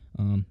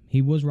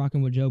 He was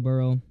rocking with Joe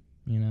Burrow.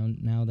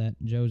 Now that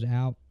Joe's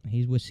out,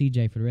 he's with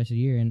C.J. for the rest of the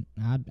year, and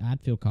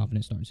I'd feel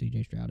confident starting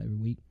C.J. Stroud every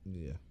week.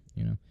 Yeah.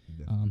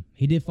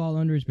 He did fall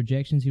under his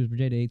projections. He was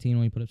projected 18,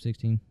 only put up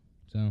 16.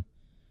 So,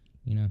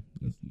 you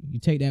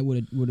take that with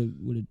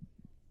a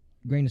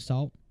grain of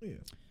salt. Yeah.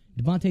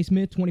 Devontae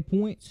Smith, 20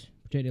 points,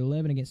 projected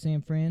 11 against San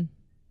Fran,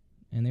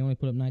 and they only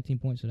put up 19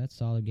 points, so that's a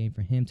solid game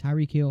for him.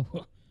 Tyreek Hill.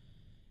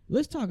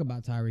 Let's talk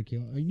about Tyreek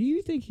Hill. Do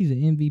you think he's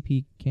an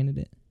MVP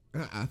candidate?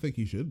 I think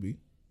he should be.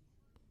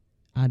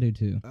 I do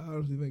too. I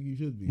honestly think he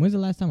should be. When's the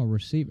last time a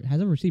receiver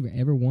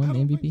ever won the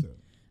MVP? Think so.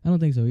 I don't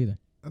think so either.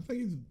 I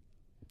think it's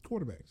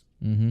quarterbacks.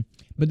 Mm-hmm.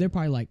 But they're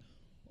probably like,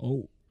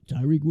 oh,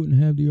 Tyreek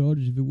wouldn't have the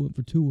odds if it wasn't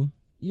for Tua.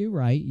 You're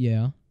right,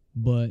 yeah.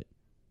 But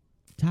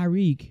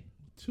Tyreek,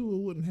 Tua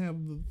wouldn't have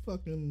the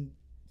fucking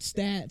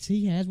stats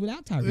he has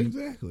without Tyreek.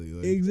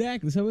 Exactly.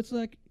 Exactly. So it's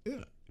like,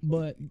 yeah.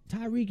 But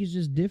Tyreek is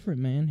just different,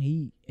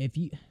 man. If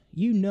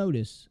you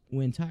notice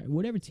when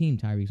whatever team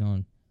Tyreek's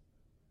on,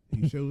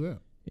 he shows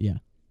up. Yeah.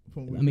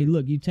 I mean,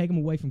 look, you take him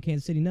away from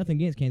Kansas City. Nothing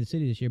against Kansas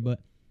City this year,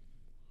 but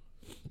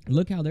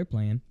look how they're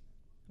playing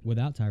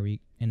without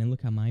Tyreek, and then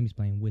look how Miami's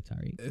playing with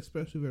Tyreek.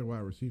 Especially their wide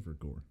receiver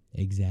core.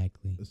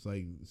 Exactly. It's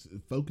like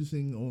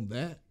focusing on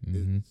that.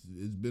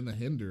 It's been a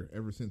hinder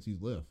ever since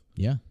he's left.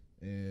 Yeah.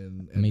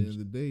 And at the end of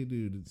the day,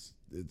 dude, it's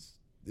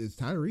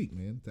Tyreek,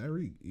 man.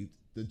 Tyreek, it's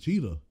the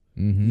cheetah.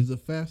 Mm-hmm. He's the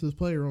fastest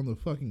player on the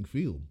fucking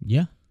field.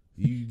 Yeah.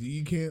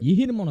 You can't. You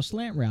hit him on a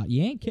slant route,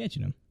 you ain't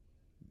catching him.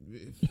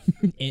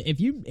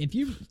 If you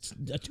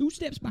 2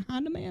 steps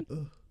behind the man,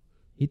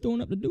 He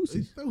throwing up the He's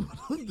deuces.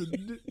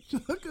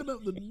 chucking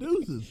up the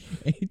deuces.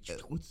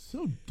 It's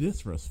so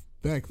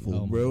disrespectful, Oh,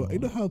 my bro. God. You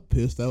know how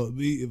pissed I would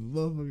be if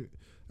motherfucker.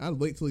 I'd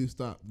wait till he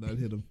stopped and I'd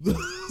hit him.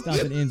 Stop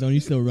at the end zone. You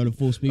still running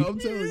full speed. I'm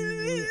telling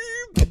you,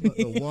 bro, I'm like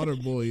the water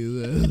boy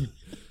is.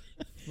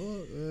 Fuck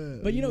that.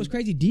 But you know what's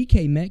crazy?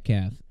 DK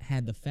Metcalf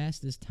had the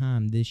fastest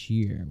time this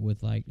year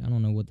with I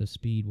don't know what the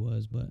speed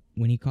was, but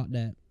when he caught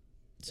that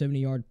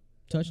 70-yard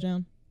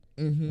touchdown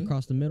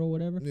across the middle,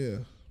 whatever, Yeah.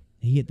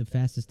 he hit the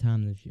fastest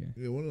time this year.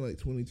 Yeah, wasn't it like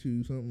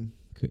 22 something?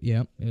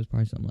 Yeah, it was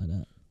probably something like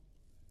that.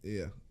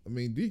 Yeah. I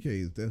mean, DK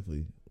is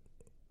definitely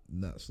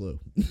not slow.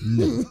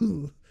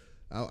 No.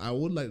 I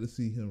would like to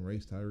see him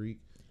race Tyreek.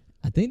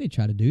 I think they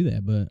tried to do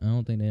that, but I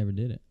don't think they ever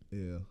did it.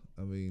 Yeah.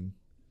 I mean,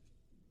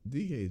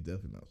 DK is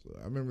definitely not slow.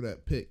 I remember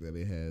that pick that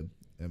they had.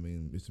 I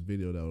mean, it's a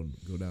video that will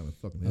go down in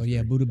fucking history. Oh,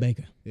 yeah, Buda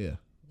Baker. Yeah.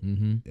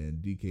 Mm-hmm.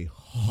 And DK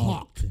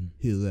hawked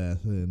his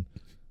ass in.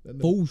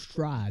 Full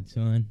stride,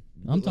 son.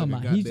 I'm talking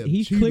like a about goddamn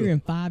he's cheetah.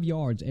 clearing 5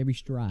 yards every He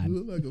stride.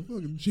 looked like a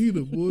fucking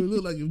cheetah, boy. He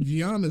looked like if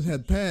Giannis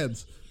had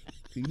pads.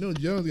 You know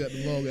Giannis got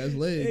the long ass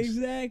legs.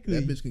 Exactly.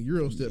 That bitch can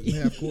Euro step from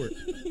half court.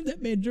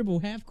 That man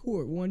dribbled half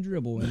court, one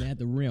dribble, and at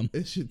the rim.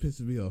 That shit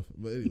pisses me off.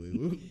 But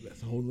anyway,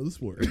 that's a whole nother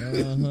sport.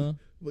 Uh-huh.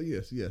 But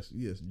yes,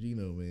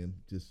 Gino, man,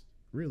 just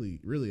really,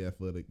 really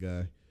athletic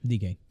guy.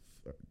 DK.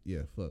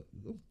 Yeah, fuck.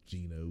 Oh,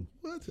 Gino.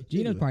 What? Gino's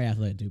Anyway, probably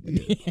athletic too. But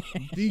yeah.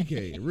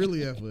 DK,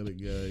 really athletic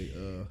guy.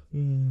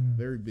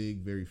 Very big,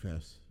 very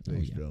fast,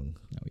 very strong.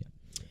 Oh,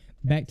 yeah.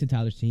 Back to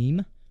Tyler's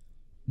team.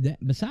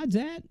 Besides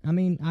that, I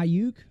mean,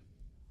 Ayuk,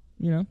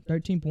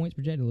 13 points,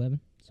 projected 11.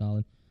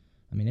 Solid.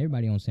 I mean,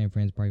 everybody on San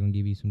Fran's probably going to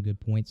give you some good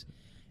points.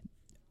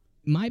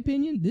 My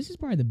opinion, this is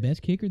probably the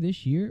best kicker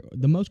this year,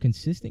 the most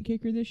consistent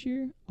kicker this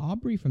year,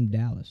 Aubrey from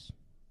Dallas.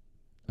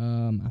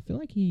 I feel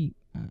like he,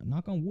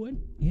 knock on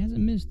wood, he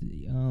hasn't missed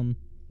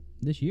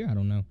this year. I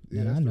don't know.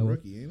 Yeah, that that's I know the of.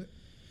 rookie, ain't it?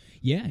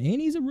 Yeah, and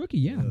he's a rookie,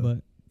 yeah. But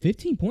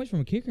 15 points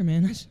from a kicker,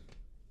 man, that's...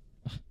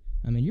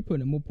 I mean, you're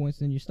putting up more points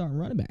than you're starting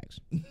running backs.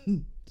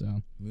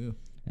 So, Yeah.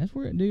 that's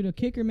where, dude, a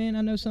kicker, man,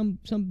 I know some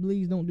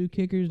leagues don't do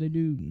kickers. They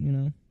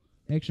do,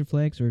 extra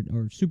flex or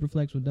super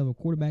flex with double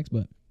quarterbacks.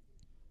 But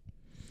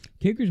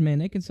kickers, man,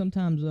 they can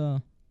sometimes,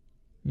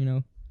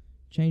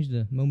 change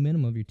the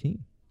momentum of your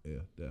team.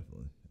 Yeah,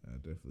 definitely. I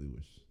definitely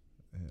wish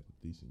I had a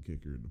decent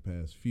kicker in the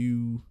past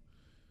few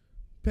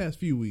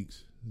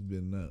weeks. It's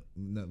been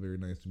not very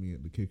nice to me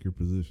at the kicker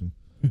position.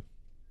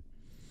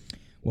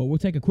 Well, we'll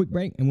take a quick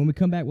break, and when we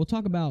come back, we'll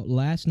talk about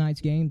last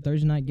night's game,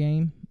 Thursday night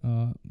game,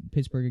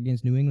 Pittsburgh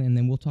against New England, and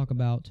then we'll talk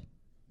about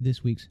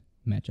this week's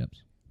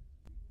matchups.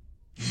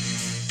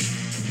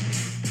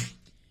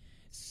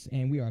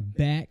 And we are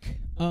back.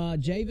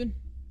 Javin,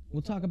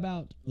 we'll talk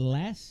about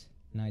last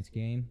night's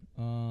game,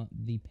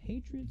 the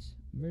Patriots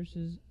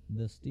versus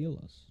the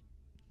Steelers.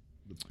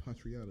 The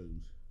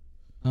Patriots.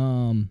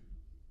 I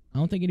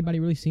don't think anybody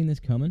really seen this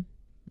coming.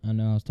 I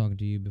know I was talking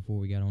to you before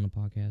we got on the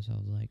podcast. I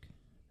was like,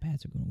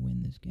 Pats are going to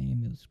win this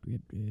game. It was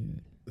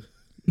scripted.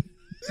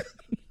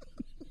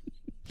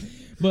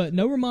 But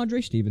no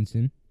Ramondre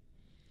Stevenson.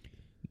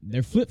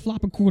 They're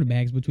flip-flopping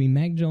quarterbacks between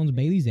Mac Jones and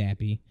Bailey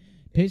Zappi.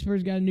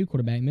 Pittsburgh's got a new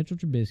quarterback, Mitchell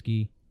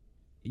Trubisky.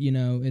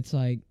 It's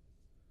like...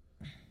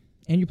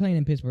 And you're playing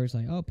in Pittsburgh. It's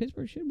like, oh,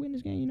 Pittsburgh should win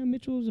this game.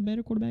 Mitchell is a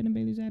better quarterback than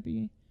Bailey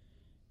Zappi.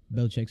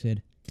 Belichick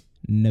said,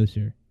 no,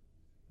 sir.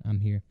 I'm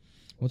here.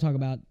 We'll talk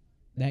about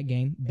that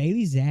game.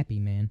 Bailey Zappi,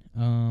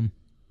 man.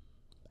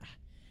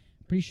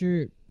 Pretty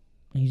sure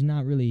he's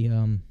not really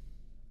on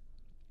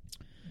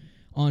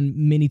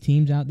many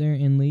teams out there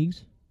in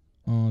leagues.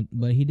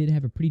 But he did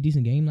have a pretty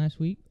decent game last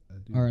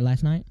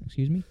night,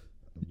 excuse me.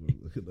 I'm going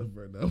to look it up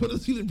right now. I want to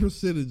see the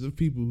percentage of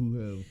people who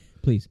have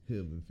Please.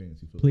 him in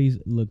fantasy football. Please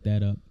look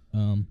that up.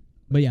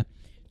 But yeah,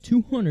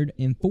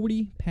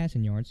 240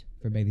 passing yards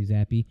for Bailey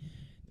Zappi,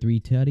 3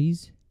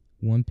 tutties,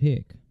 1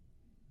 pick.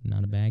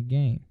 Not a bad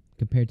game.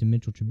 Compared to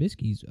Mitchell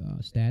Trubisky's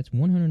stats,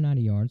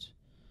 190 yards,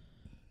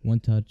 1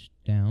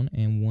 touchdown,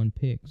 and 1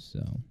 pick.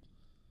 So,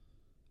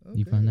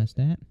 You find that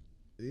stat?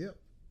 Yep.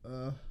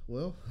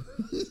 Well,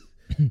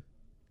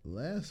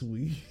 last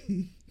week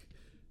he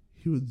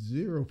was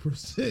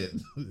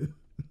 0%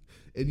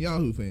 in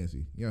Yahoo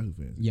Fantasy.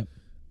 Yep.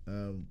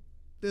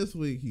 This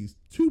week he's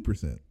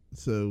 2%.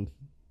 So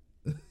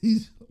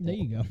he's There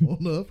you go.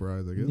 on the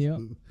uprise, I guess. Yep.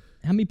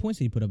 How many points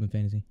did he put up in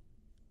fantasy?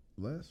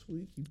 Last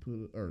week he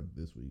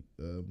this week,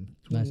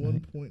 Last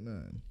night.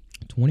 21.9.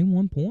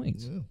 21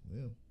 points. Yeah.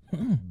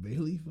 Huh.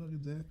 Bailey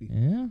fucking Zappi.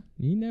 Yeah,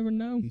 you never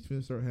know. He's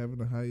finna start having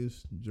the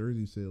highest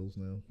jersey sales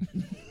now.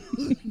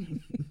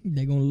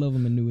 They're going to love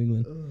him in New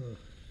England.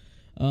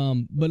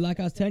 But like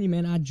I was telling you,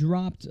 man, I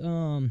dropped.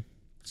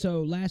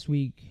 So last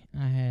week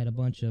I had a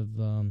bunch of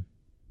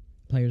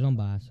players on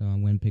bye, so I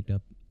went and picked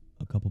up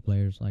a couple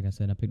players. Like I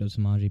said, I picked up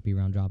Samaje P.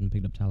 Round, dropped and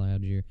picked up Tyler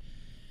Algier.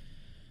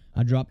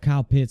 I dropped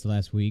Kyle Pitts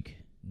last week,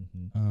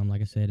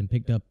 like I said, and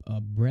picked up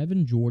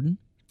Brevin Jordan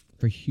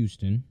for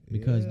Houston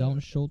because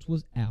Dalton Schultz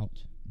was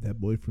out. That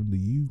boy from the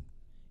U.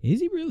 Is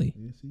he really?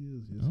 Yes, he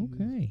is.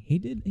 Okay, he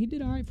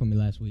did all right for me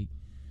last week.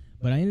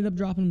 But I ended up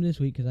dropping him this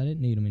week because I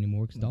didn't need him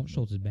anymore because Dalton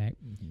Schultz is back.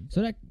 Mm-hmm.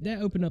 So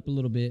that opened up a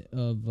little bit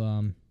of,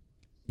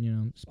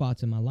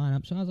 spots in my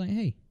lineup. So I was like,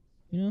 hey,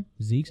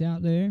 Zeke's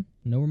out there.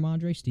 No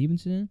Ramondre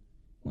Stevenson.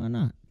 Why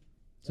not?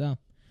 So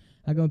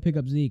I go and pick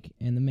up Zeke,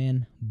 and the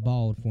man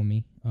balled for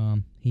me.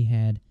 He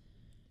had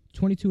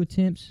 22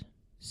 attempts,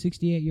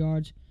 68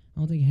 yards. I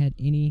don't think he had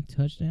any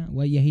touchdown.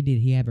 Well, yeah, he did.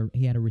 He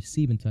had a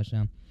receiving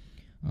touchdown.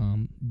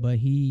 But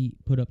he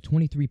put up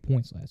 23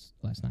 points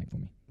last night for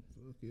me.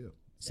 Fuck yeah.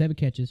 7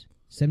 catches,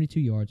 72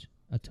 yards,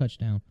 a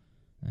touchdown,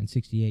 and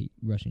 68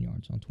 rushing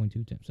yards on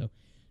 22 attempts. So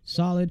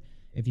solid.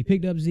 If you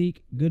picked up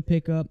Zeke, good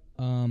pickup.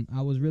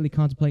 I was really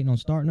contemplating on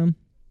starting him,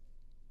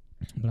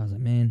 but I was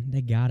like, man,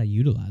 they gotta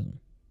utilize him,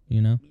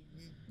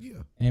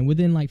 Yeah. And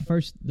within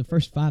the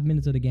first 5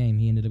 minutes of the game,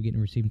 he ended up getting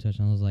a receiving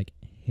touchdown. I was like,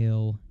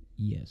 hell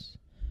yes.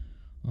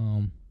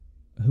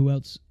 Who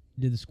else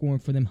did the scoring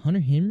for them? Hunter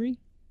Henry,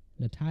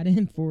 the tight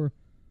end for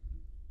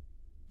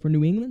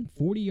New England,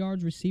 40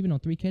 yards receiving on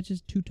 3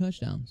 catches, 2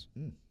 touchdowns.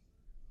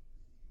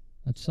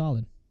 That's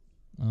solid.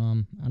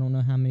 I don't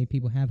know how many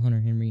people have Hunter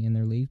Henry in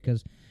their league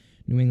because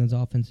New England's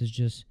offense is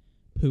just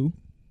poo.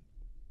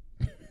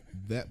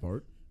 That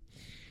part.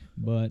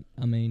 But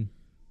I mean,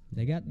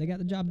 they got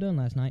the job done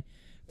last night.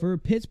 For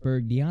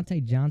Pittsburgh,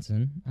 Deontay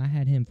Johnson, I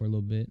had him for a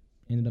little bit.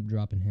 Ended up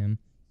dropping him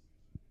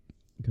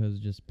because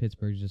just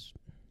Pittsburgh's just,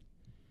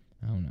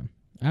 I don't know.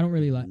 I don't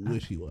really like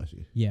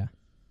wishy-washy. Yeah,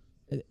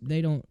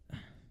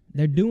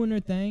 they're doing their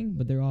thing,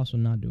 but they're also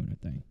not doing their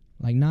thing.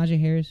 Like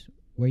Najee Harris,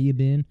 where you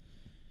been?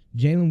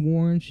 Jalen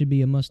Warren should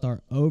be a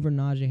must-start over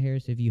Najee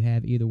Harris if you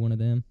have either one of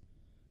them.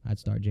 I'd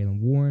start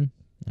Jalen Warren.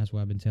 That's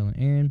what I've been telling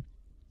Aaron.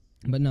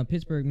 But no,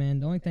 Pittsburgh, man,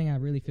 the only thing I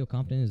really feel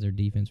confident is their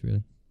defense,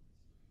 really.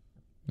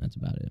 That's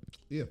about it.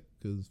 Yeah,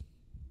 because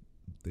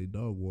they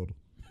dog waddle.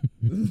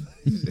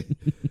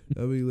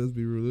 I mean, let's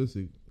be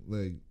realistic.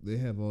 Like, they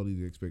have all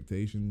these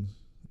expectations,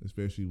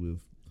 especially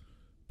with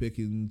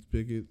Pickens,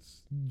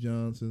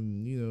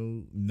 Johnson,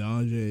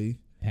 Najee.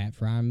 Pat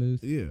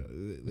Frymouth. Yeah,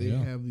 they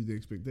have these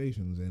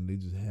expectations, and they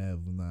just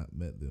have not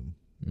met them.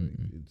 Like,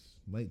 it's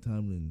Mike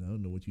Tomlin. I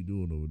don't know what you're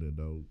doing over there,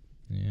 dog.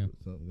 Yeah.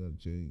 But something got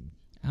to change.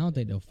 I don't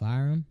think they'll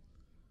fire him,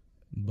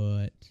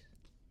 but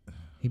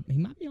he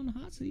might be on the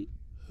hot seat.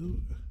 Damn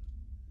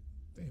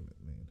it,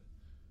 man.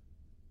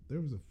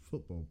 There was a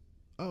football.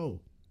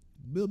 Oh,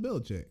 Bill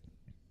Belichick.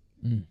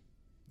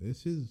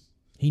 It's his.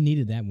 He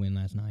needed that win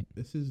last night.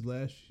 It's his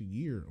last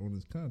year on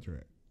his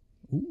contract.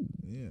 Ooh.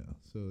 Yeah,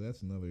 so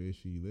that's another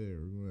issue there.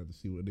 We're gonna have to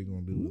see what they're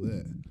gonna do with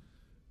that.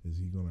 Is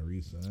he gonna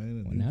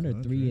re-sign? Well, now they're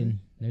 3-10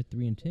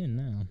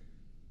 now.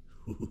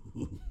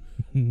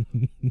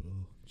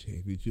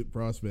 Championship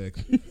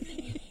prospects.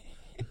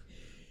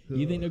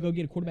 You think they'll go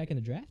get a quarterback in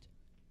the draft?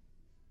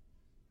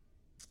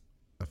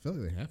 I feel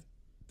like they have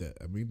that.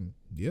 I mean,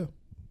 yeah.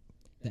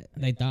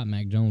 They thought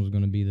Mac Jones was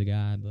going to be the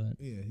guy, but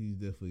Yeah, he's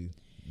definitely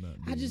not.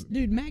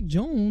 Dude, Mac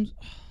Jones,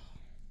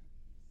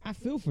 I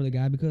feel for the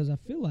guy because I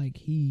feel like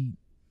he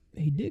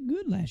did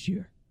good last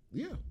year.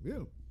 Yeah.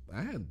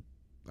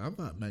 I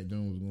thought Mac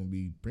Jones was going to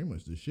be pretty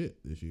much the shit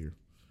this year.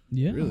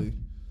 Yeah. Really.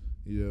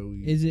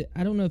 Is it?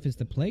 I don't know if it's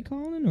the play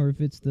calling or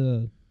if it's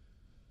the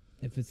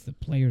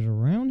players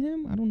around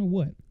him. I don't know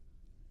what.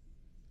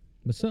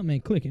 But something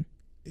ain't clicking.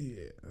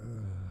 Yeah.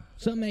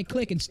 Something ain't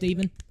clicking,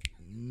 Steven.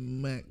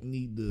 Mac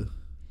need to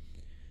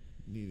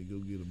go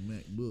get a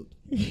MacBook.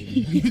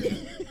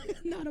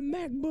 Not a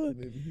MacBook.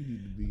 Maybe he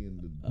need to be in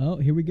the. Oh,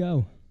 here we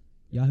go.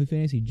 Yahoo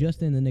Fantasy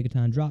just in the nick of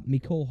time dropped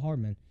Mecole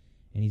Hardman,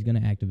 and he's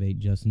going to activate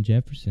Justin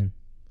Jefferson.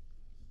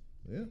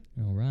 Yeah.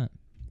 All right.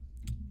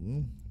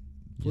 Well,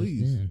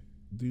 please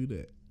do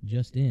that.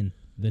 Just in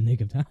the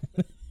nick of time.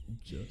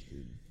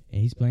 Justin.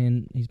 And he's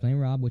playing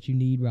Rob. What you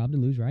need Rob to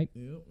lose, right?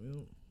 Yep.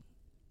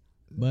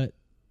 But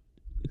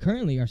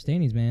currently our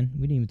standings, man,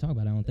 we didn't even talk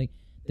about it, I don't think.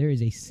 There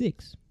is a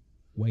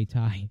 6-way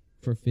tie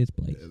for 5th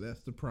place. Yeah,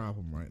 that's the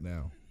problem right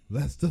now.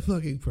 That's the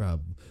fucking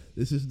problem.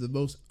 This is the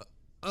most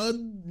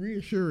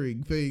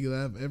unreassuring thing that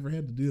I've ever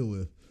had to deal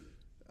with.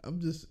 I'm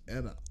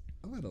at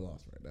a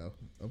loss right now.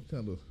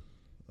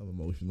 I'm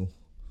emotional.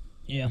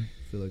 Yeah.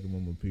 I feel like I'm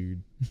on my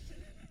period.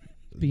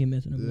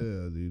 PMS and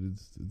Yeah, dude,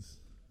 it's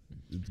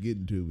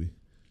getting to me.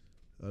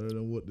 I don't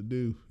know what to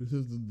do. This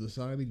is the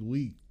deciding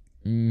week.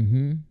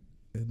 Mm-hmm.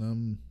 And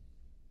I'm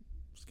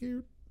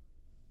scared.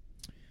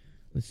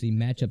 Let's see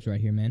matchups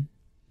right here, man.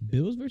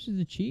 Bills versus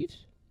the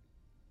Chiefs.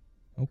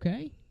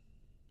 Okay.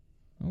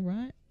 All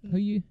right. Who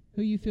you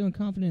feeling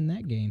confident in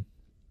that game?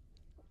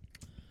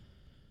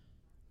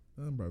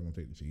 I'm probably gonna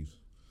take the Chiefs.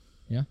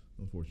 Yeah.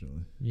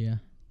 Unfortunately. Yeah.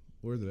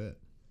 Where's it at?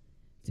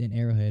 It's in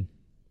Arrowhead.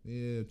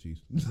 Yeah,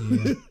 Chiefs.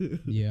 Yeah.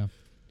 Yeah.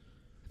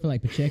 I feel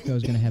like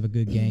Pacheco's gonna have a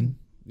good game.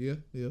 Yeah.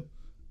 That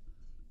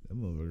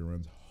motherfucker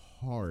runs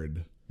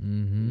hard.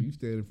 Mm-hmm. If you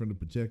stand in front of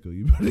Pacheco,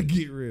 you better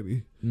get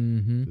ready.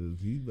 Mm-hmm. Because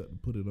he's about to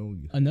put it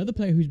on you. Another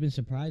player who's been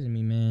surprising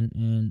me, man,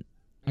 and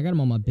I got him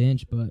on my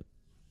bench, but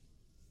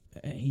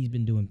he's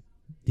been doing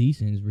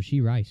decent, is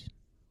Rashee Rice.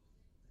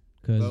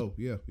 Oh,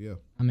 yeah.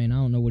 I mean, I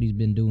don't know what he's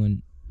been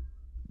doing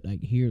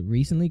like here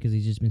recently because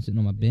he's just been sitting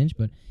on my bench,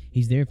 but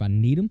he's there if I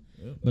need him.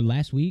 Yeah. But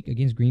last week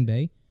against Green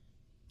Bay,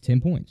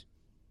 10 points.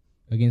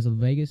 Against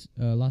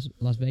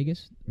Las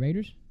Vegas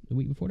Raiders the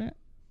week before that,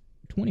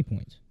 20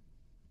 points.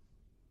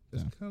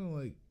 It's kind of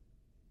like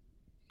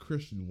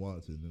Christian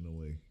Watson in a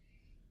way.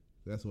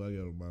 That's why I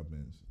got on my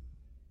bench.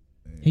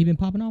 And He been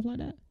popping off like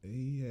that?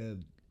 he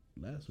had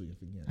last week, I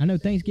think. I know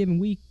Thanksgiving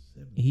week,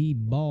 7. he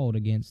balled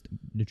against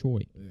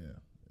Detroit.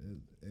 Yeah,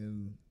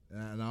 and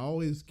I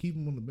always keep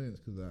him on the bench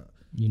because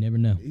You never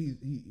know.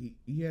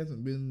 he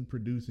hasn't been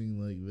producing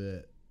like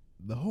that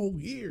the whole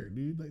year,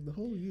 dude. Like the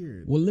whole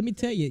year. Well, let me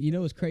tell you, you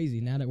know what's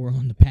crazy now that we're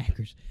on the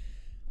Packers?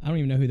 I don't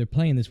even know who they're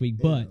playing this week,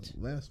 but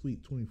last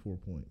week 24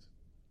 points,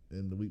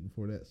 and the week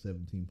before that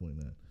 17.9.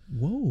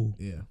 Whoa.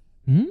 Yeah.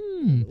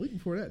 Mm. The week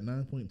before that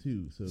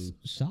 9.2. So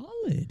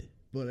Solid.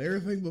 but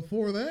everything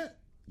before that,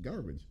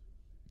 garbage.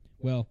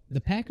 Well, the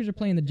Packers are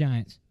playing the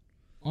Giants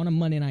on a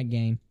Monday night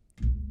game.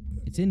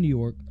 It's in New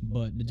York,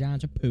 but the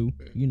Giants are poo.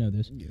 You know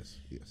this. Yes.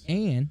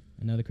 And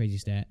another crazy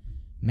stat,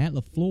 Matt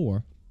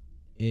LaFleur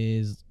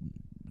is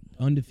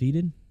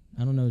undefeated.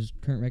 I don't know his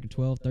current record,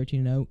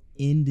 13-0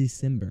 in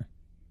December.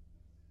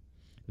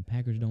 The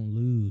Packers don't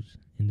lose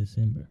in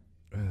December.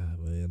 Ah,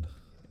 man.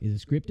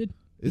 Is it scripted?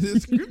 Is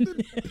it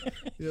scripted?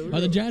 Yeah,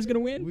 Are the Giants going to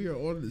win? We are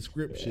on the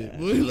script shit.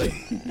 Boy. Like,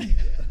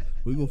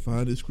 we going to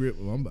find this script.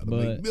 I'm about to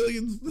make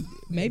millions.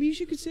 Maybe you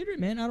should consider it,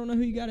 man. I don't know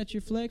who you got at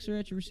your flex or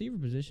at your receiver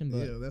position,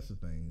 but Yeah, that's the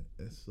thing.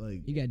 It's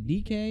like, you got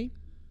DK.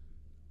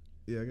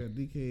 yeah, I got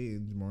DK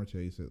and Jamar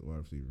Chase at wide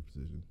receiver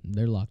position.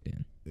 They're locked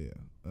in.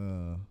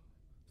 Yeah.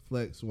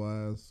 Flex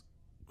wise,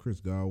 Chris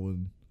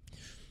Godwin.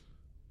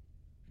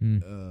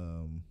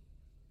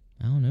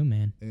 I don't know,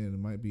 man. And it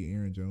might be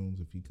Aaron Jones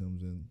if he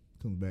comes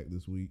back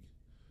this week.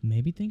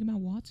 Maybe think about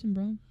Watson,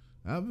 bro.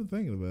 I've been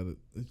thinking about it.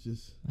 It's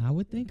just I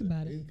would think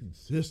about it.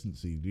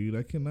 inconsistency, dude.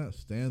 I cannot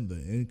stand the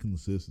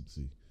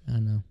inconsistency. I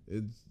know.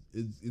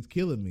 It's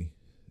killing me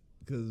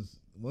because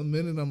one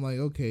minute I'm like,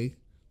 okay,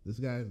 this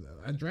guy.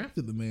 I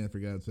drafted the man for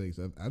God's sakes.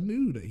 I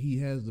knew that he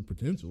has the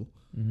potential,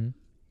 and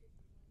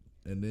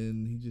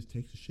then he just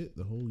takes a shit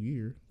the whole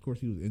year. Of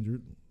course, he was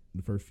injured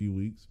the first few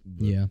weeks.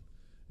 But, Yeah.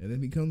 and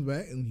then he comes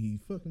back and he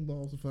fucking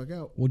balls the fuck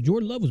out. Well,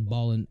 Jordan Love was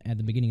balling at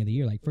the beginning of the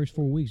year. Like first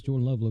 4 weeks,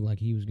 Jordan Love looked like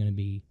he was going to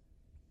be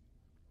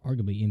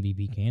arguably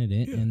MVP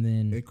candidate, Yeah. and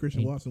then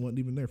Christian Watson wasn't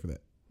even there for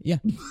that. Yeah,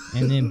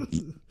 and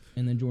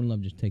then Jordan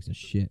Love just takes a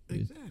shit.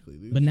 Dude. Exactly,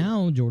 dude. But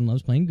now Jordan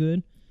Love's playing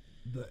good.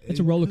 It's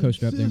a roller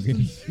coaster up there in Green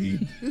Bay.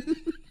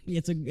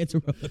 Inconsistency. It's a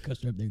roller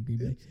coaster up there in Green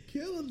Bay. It's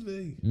killing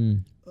me.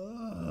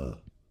 I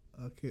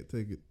can't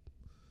take it.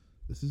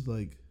 This is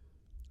like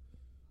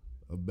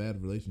a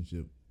bad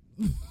relationship.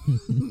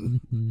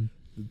 The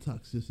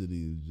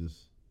toxicity is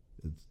just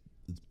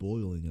it's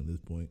boiling at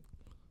this point.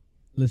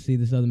 Let's see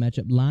this other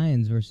matchup: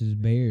 Lions versus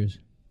Bears.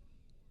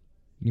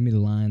 Give me the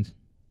Lions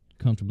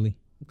comfortably.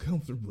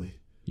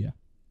 Yeah.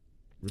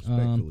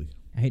 Respectfully.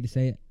 I hate to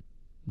say it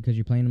because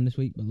you're playing them this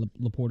week, but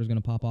Laporta's going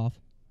to pop off.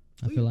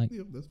 I feel like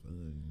that's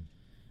fine.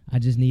 I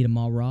just need a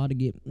Raw to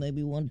get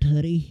maybe one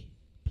tutty,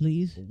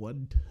 please.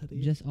 One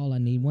tutty. Just all I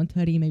need. One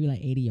tutty, maybe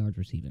like 80 yards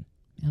receiving.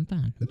 I'm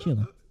fine. I'm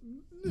chilling.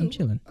 I'm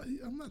chilling.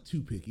 I'm not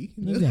too picky.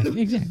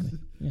 Exactly.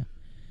 Yeah.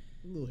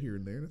 A little here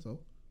and there. That's all.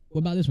 What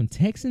about this one?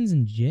 Texans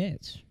and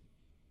Jets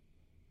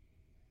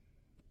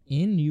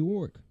in New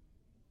York.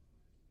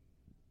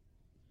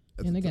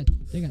 And they got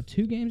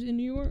 2 games in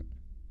New York.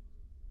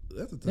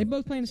 That's a tough. They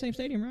both play in the same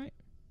stadium, right?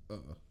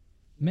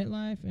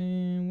 MetLife,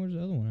 and where's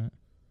the other one at?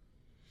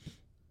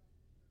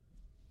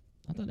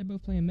 I thought they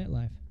both play in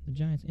MetLife, the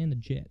Giants and the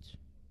Jets.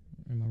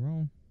 Am I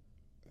wrong?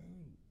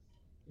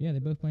 Yeah, they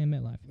both play in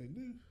MetLife. They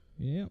do.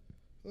 Yep.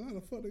 So how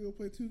the fuck they gonna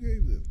play 2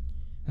 games then?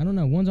 I don't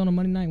know. One's on a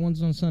Monday night,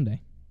 one's on Sunday.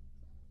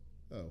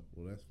 Oh,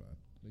 well, that's fine.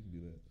 They can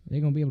do that.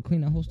 They're going to be able to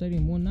clean that whole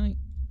stadium one night.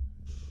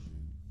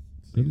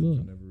 Good Stadiums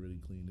luck. are never really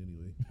cleaned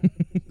anyway.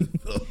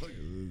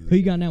 Who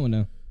you got in that one,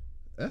 though?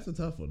 That's a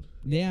tough one.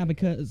 Yeah,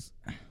 because,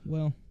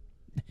 well,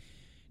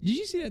 did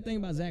you see that thing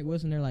about Zach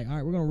Wilson? They're like, all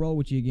right, we're going to roll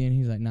with you again.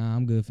 He's like, nah,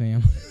 I'm good,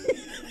 fam.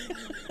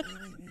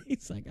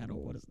 He's like, I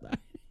don't want to start.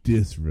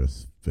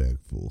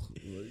 Disrespectful.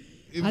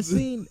 I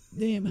seen,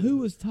 who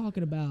was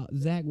talking about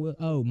Zach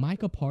Wilson? Oh,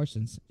 Micah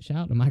Parsons. Shout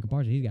out to Micah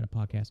Parsons. He's got a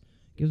podcast.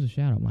 Give us a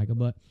shout out, Micah.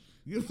 But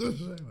he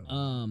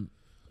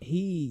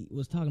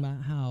was talking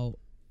about how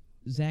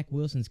Zach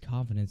Wilson's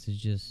confidence is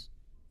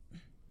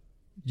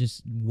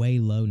just way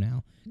low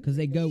now because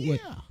they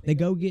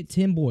go get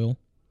Tim Boyle,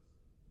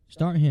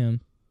 start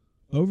him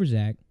over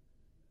Zach,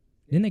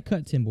 then they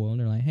cut Tim Boyle and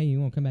they're like, hey, you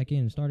want to come back in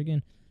and start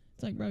again?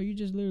 It's like, bro, you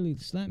just literally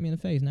slapped me in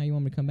the face. Now you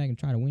want me to come back and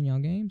try to win y'all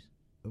games?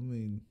 I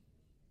mean,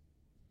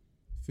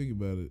 think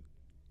about it.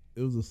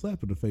 It was a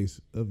slap in the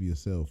face of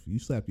yourself. You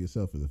slap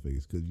yourself in the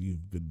face because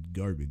you've been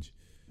garbage.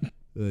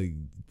 Like,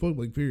 point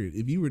blank period.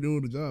 If you were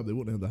doing the job, they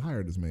wouldn't have to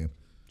hire this man.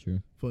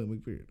 True. Point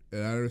blank period.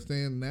 And I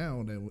understand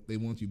now that they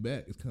want you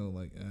back. It's kind of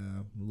like,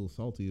 I'm a little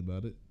salty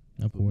about it.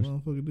 Of course.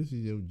 Motherfucker, this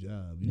is your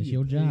job. It's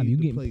your job. You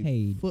getting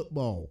paid.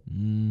 Football.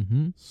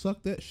 Mm-hmm.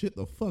 Suck that shit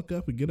the fuck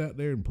up and get out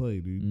there and play,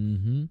 dude.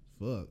 Mm-hmm.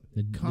 Fuck.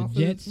 The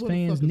Jets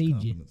fans need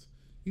confidence?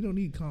 You don't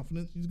need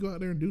confidence. You just go out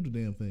there and do the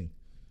damn thing.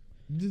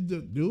 Just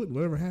do it.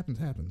 Whatever happens,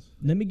 happens.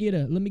 Let me get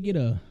a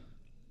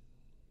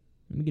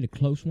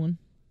close one.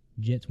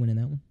 Jets winning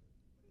that one.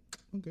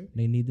 Okay.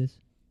 They need this.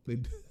 They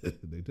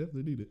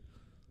definitely need it.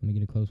 Let me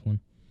get a close one.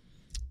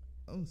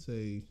 I'm gonna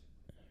say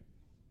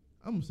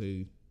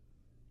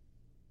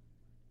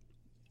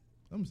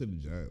the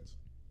Giants.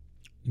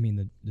 You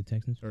mean the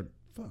Texans? Or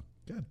fuck,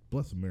 God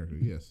bless America.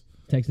 Yes.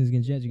 Texans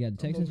against Jets. You got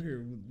the Texans. I'm over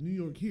here, New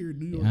York.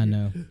 Yeah, I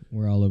know.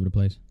 We're all over the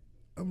place.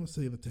 I'm gonna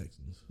say the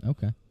Texans.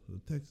 Okay. The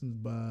Texans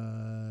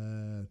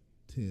by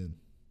 10.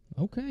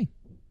 Okay.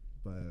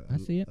 By I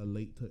see it. A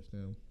late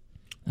touchdown.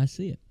 I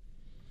see it.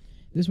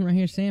 This one right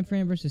here, San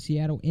Fran versus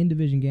Seattle in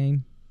division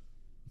game.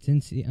 It's in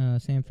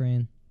San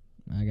Fran.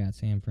 I got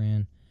San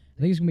Fran.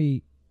 I think it's gonna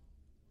be.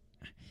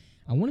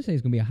 I want to say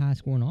it's gonna be a high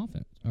scoring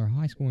offense or a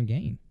high scoring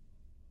game.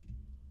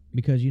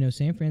 Because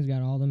San Fran's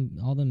got all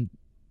them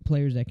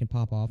players that can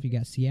pop off. You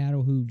got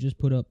Seattle who just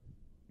put up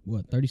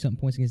 30-something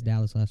points against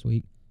Dallas last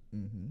week.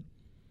 Mm-hmm.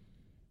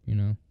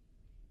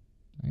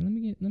 Right, let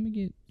me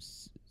get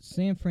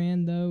San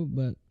Fran though,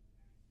 but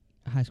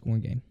a high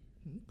scoring game.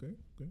 Okay.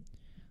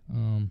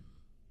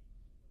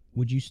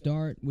 Would you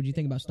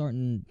think about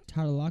starting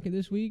Tyler Lockett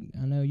this week?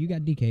 I know you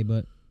got DK,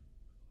 but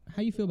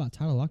how you feel about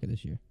Tyler Lockett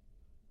this year?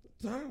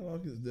 Tyler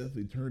Lockett's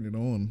definitely turned it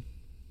on.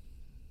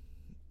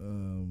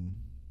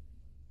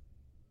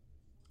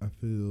 I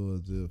feel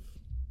as if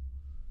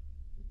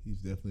he's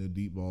definitely a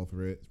deep ball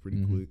threat. It's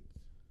pretty quick.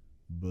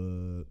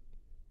 But,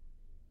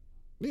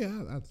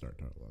 yeah, I'd start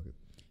Tyler Lockett.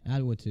 I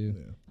would too.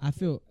 Yeah. I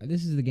feel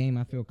this is the game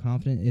I feel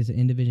confident. It's an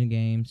in-division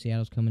game.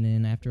 Seattle's coming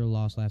in after a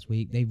loss last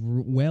week. They've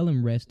well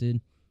and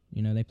rested.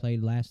 They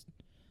played last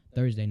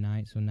Thursday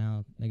night, so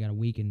now they got a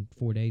week and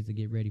 4 days to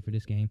get ready for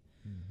this game.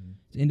 Mm-hmm.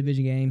 It's an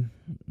in-division game.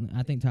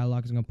 I think Tyler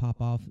Lockett's going to pop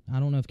off. I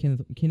don't know if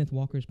Kenneth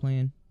Walker's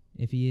playing.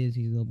 If he is,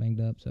 he's a little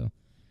banged up, so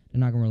they're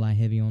not going to rely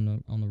heavy on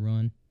the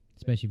run,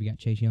 especially if you got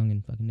Chase Young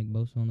and fucking Nick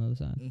Bosa on the other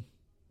side.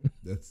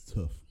 That's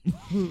tough.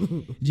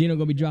 Geno going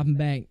to be dropping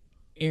back,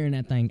 airing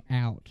that thing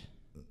out.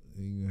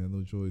 He ain't gonna have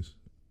no choice.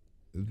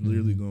 It's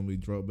literally gonna be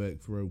drop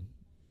back throw.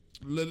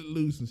 Let it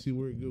loose and see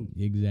where it goes.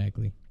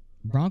 Exactly.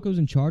 Broncos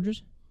and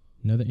Chargers,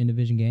 another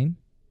in-division game.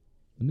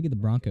 Let me get the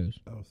Broncos.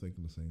 I was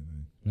thinking the same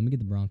thing. Let me get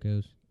the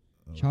Broncos.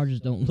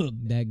 Chargers don't look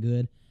that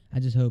good.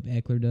 I just hope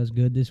Eckler does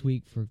good this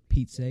week for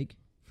Pete's sake.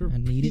 I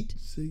need it.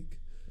 Sake.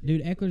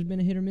 Dude, Eckler's been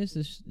a hit or miss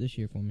this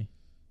year for me.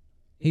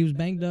 He was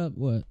banged up,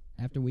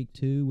 after week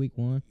 2, week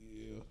 1?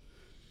 Yeah.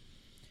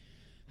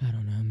 I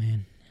don't know,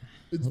 man.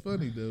 It's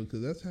funny, though,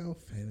 because that's how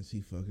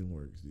fantasy fucking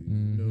works, dude.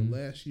 Mm-hmm.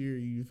 Last year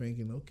you're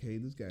thinking, okay,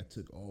 this guy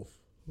took off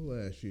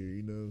last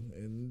year,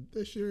 and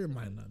this year it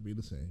might not be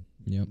the same.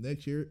 Yep.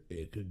 Next year,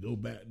 it could go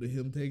back to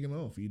him taking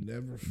off. You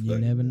never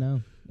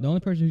know. The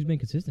only person who's been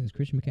consistent is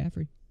Christian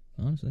McCaffrey,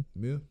 honestly.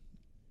 Yeah.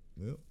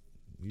 Yep.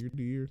 Year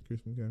to year,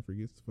 Christian McCaffrey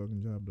gets the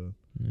fucking job done.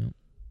 Yep.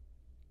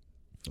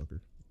 Fucker.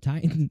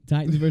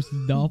 Titans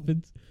versus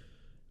Dolphins.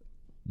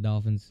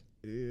 Dolphins.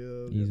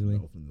 Yeah, easily.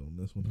 Dolphins on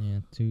this one. Yeah,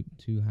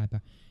 too high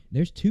power.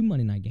 There's 2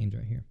 Monday night games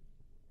right here.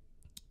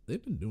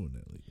 They've been doing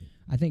that lately.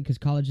 I think because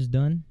college is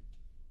done,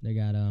 they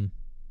got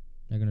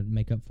they're gonna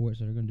make up for it,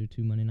 so they're gonna do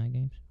 2 Monday night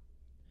games.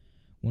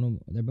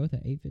 They're both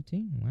at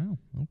 8:15. Wow.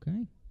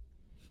 Okay.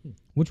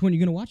 Which one are you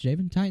gonna watch,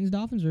 Javin? Titans,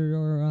 Dolphins,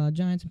 or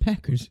Giants and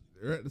Packers?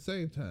 They're at the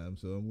same time,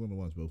 so I'm gonna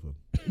watch both of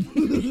them.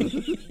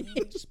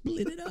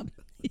 Split it up.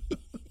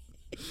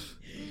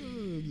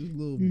 Just a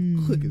little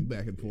clicking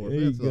back and forth.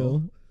 There That's you all.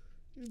 go.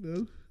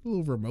 A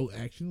little remote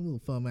action, a little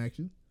thumb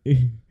action.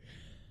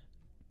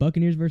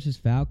 Buccaneers versus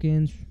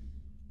Falcons.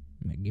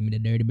 Give me the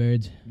Dirty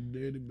Birds.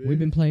 Dirty Birds. We've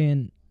been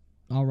playing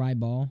all right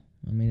ball.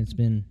 I mean, it's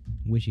been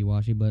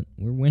wishy-washy, but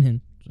we're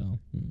winning. So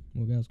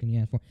what else can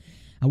you ask for?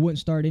 I wouldn't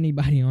start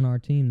anybody on our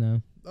team,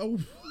 though. Oh.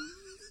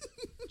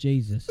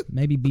 Jesus.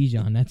 Maybe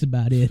Bijan. That's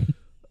about it.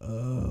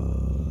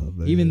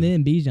 Man. Even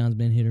then, Bijan's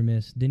been hit or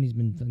miss. Denny's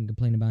been fucking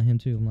complaining about him,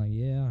 too. I'm like,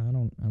 yeah, I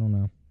don't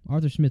know.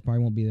 Arthur Smith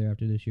probably won't be there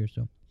after this year,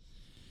 so.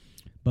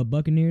 But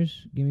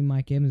Buccaneers, give me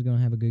Mike Evans, going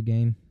to have a good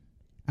game.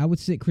 I would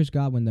sit Chris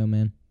Godwin, though,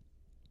 man.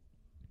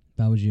 If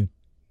I was you.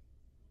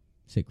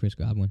 Sit Chris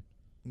Godwin.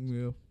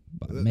 Yeah.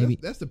 But maybe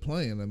that's the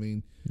plan. I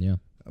mean, yeah.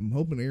 I'm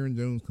hoping Aaron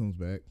Jones comes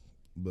back,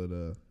 but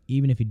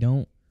even if he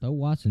don't, throw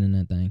Watson in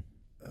that thing.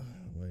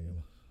 Well,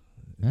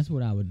 that's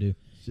what I would do.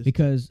 just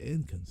Because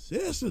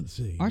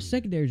inconsistency. Our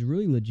secondary is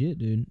really legit,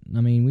 dude.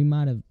 I mean, we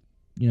might have,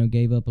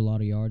 gave up a lot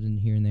of yards in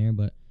here and there,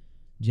 but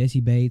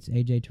Jesse Bates,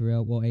 AJ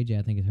Terrell, well, AJ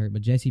I think is hurt,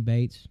 but Jesse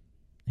Bates,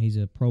 he's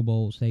a Pro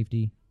Bowl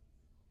safety,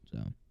 so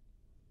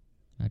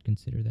I'd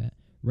consider that.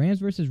 Rams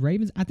versus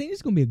Ravens, I think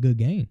it's going to be a good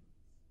game.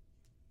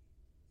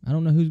 I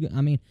don't know who's going to,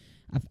 I mean,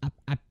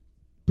 I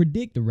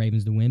predict the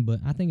Ravens to win, but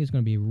I think it's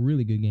going to be a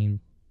really good game.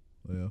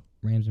 Yeah.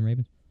 Rams and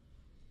Ravens.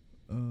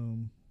 I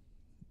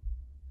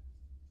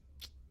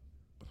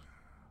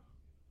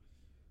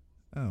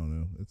don't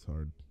know. It's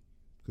hard.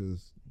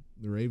 because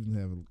the Ravens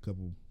have a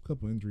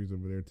couple injuries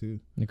over there too.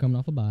 They're coming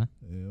off a bye.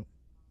 Yep.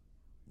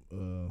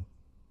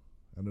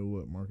 I know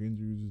what Mark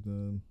Andrews has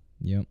done.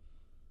 Yep.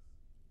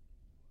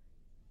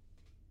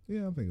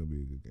 Yeah, I think it'll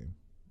be a good game.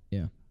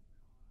 Yeah.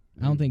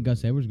 I don't think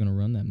Gus Edwards is going to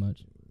run that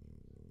much.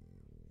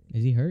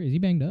 Is he hurt? Is he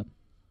banged up?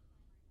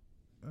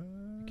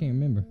 I can't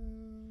remember.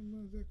 I'm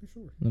not exactly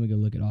sure. Let me go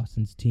look at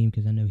Austin's team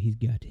because I know he's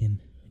got him.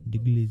 The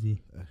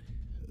Glizzy.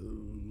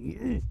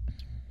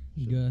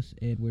 Gus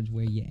Edwards,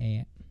 where you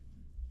at?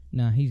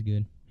 Nah, he's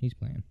good. He's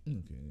playing.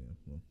 Okay, yeah.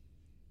 Well.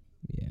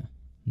 Yeah.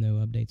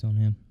 No updates on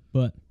him.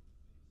 But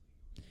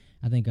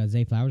I think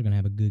Zay Flowers going to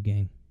have a good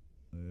game.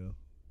 Yeah.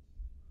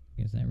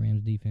 Against that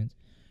Rams defense.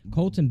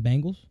 Colts and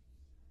Bengals.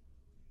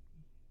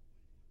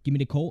 Give me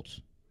the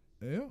Colts.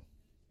 Yeah.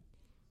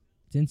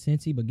 It's in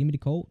Cincy, but give me the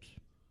Colts.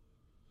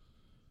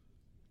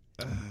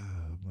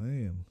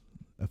 Man.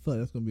 I feel like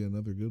that's going to be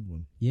another good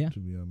one. Yeah. To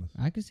be honest.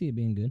 I could see it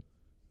being good.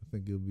 I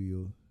think it'll be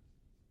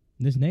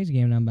This next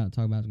game that I'm about to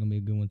talk about is going to be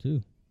a good one,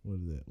 too. What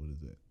is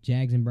that?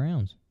 Jags and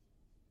Browns.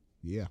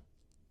 Yeah.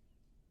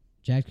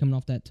 Jags coming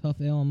off that tough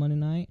L on Monday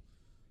night.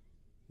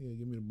 Yeah,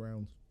 give me the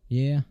Browns.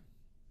 Yeah.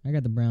 I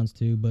got the Browns,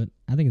 too, but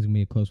I think it's going to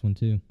be a close one,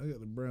 too. I got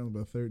the Browns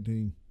by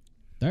 13.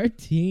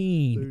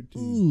 13.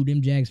 Ooh,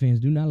 them Jags fans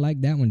do not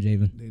like that one,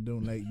 Javin. They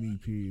don't like me,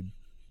 period.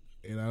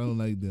 And I don't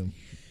like them.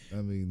 I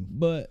mean.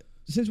 But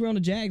since we're on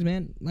the Jags,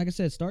 man, like I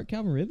said, start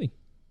Calvin Ridley.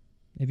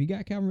 If you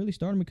got Calvin Ridley,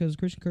 start him because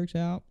Christian Kirk's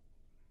out.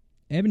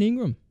 Evan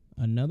Ingram,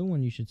 another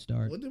one you should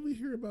start. What did we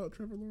hear about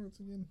Trevor Lawrence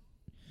again?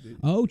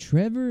 Oh,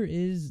 Trevor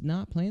is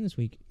not playing this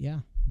week. Yeah,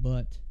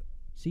 but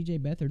C.J.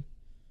 Beathard.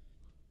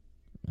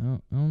 I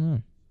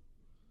don't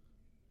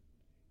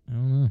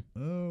know.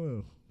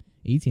 Oh.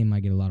 Etienne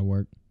might get a lot of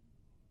work.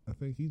 I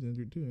think he's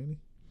injured too, ain't he?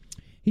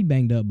 He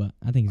banged up, but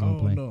I think he's going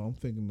to play. No, I'm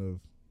thinking of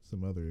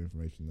some other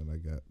information that I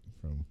got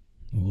from.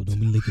 Oh, don't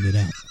be leaking it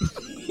out.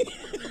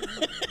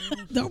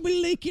 Don't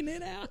be leaking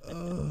it out.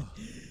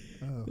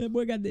 That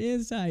boy got the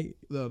insight.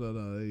 No.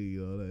 There you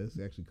go. That's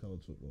actually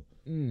college football.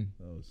 I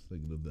was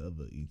thinking of the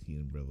other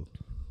Etienne brother.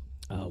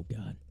 Oh,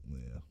 God.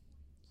 Yeah.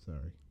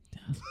 Sorry.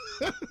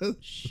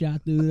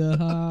 Shot through the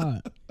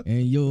heart,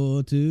 and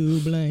you're to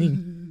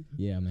blame.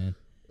 Yeah, man.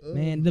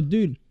 Man, the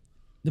dude,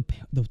 the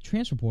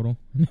transfer portal,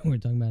 I mean, we were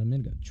talking about it a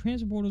minute ago.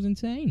 Transfer portal's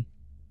insane.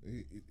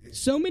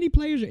 So many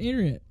players are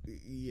entering it.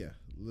 Yeah,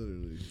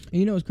 literally. And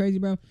you know what's crazy,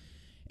 bro?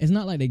 It's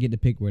not like they get to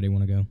pick where they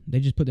want to go. They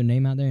just put their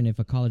name out there, and if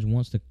a college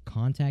wants to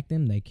contact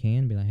them, they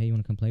can be like, hey, you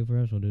want to come play for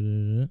us? Or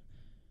yeah.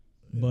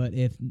 But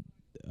if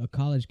a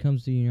college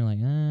comes to you and you're like,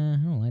 I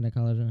don't like that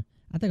college,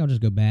 I think I'll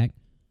just go back.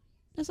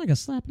 That's like a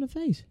slap in the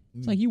face.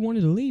 It's like you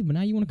wanted to leave, but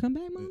now you want to come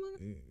back,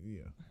 motherfucker?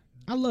 Yeah.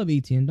 I love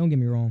Etienne. Don't get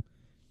me wrong.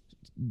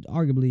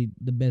 Arguably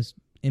the best,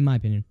 in my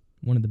opinion,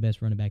 one of the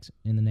best running backs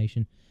in the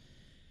nation.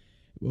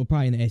 Well,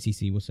 probably in the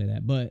SEC, we'll say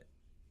that. But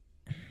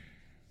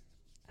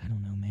I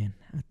don't know, man.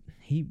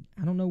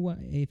 I don't know what,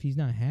 if he's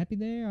not happy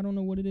there. I don't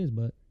know what it is,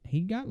 but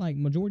he got like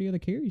majority of the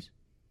carries.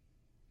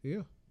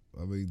 Yeah,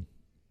 I mean,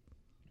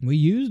 we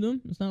used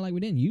them. It's not like we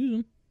didn't use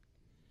them.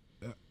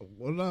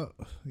 What about,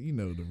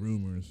 the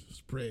rumors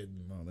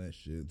spreading and all that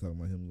shit, talking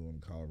about him going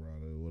to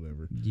Colorado or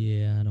whatever.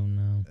 Yeah, I don't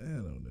know.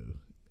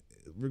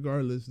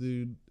 Regardless,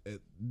 dude,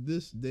 at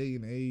this day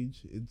and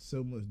age, it's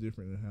so much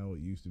different than how it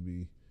used to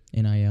be.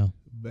 NIL.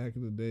 Back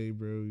in the day,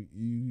 bro,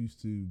 you used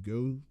to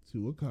go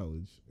to a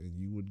college and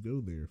you would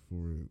go there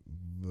for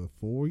the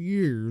 4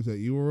 years that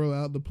you were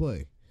allowed to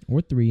play.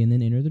 Or 3 and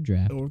then enter the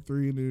draft.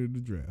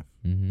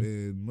 Mm-hmm.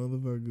 And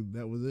motherfucker,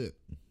 that was it.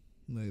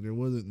 Like, there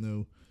wasn't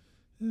no,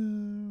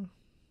 I'm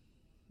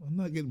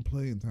not getting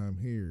playing time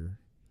here.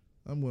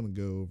 I'm going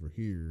to go over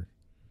here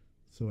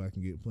so I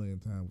can get playing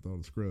time with all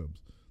the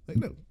scrubs. Like,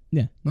 no.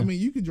 Yeah. No. I mean,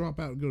 you could drop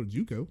out and go to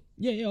JUCO.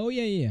 Yeah. Oh,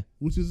 yeah.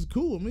 Which is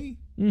cool with me.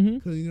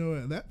 Because,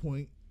 at that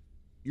point,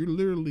 you're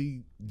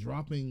literally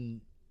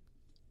dropping,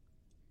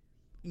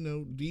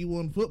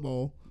 D1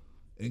 football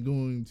and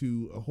going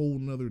to a whole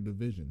nother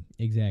division.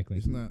 Exactly.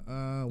 It's not.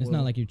 It's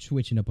not like you're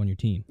switching up on your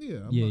team.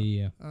 Yeah.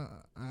 Yeah.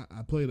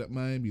 I played at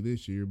Miami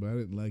this year, but I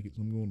didn't like it,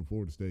 so I'm going to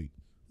Florida State.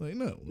 Like,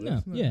 no.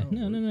 No. Yeah.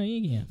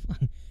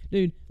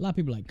 Dude, a lot of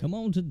people are like, come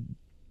on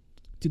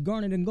to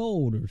Garnet and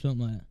Gold or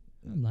something like that.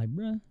 I'm like,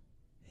 bruh,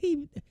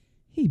 he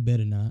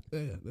better not.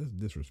 Yeah, that's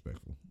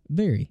disrespectful.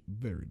 Very.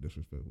 Very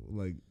disrespectful.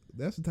 Like,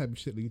 that's the type of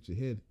shit that gets your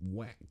head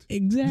whacked.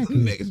 Exactly.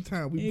 Next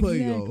time we play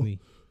y'all. Exactly.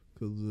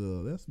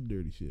 Because that's some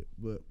dirty shit.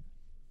 But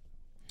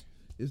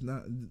it's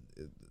not,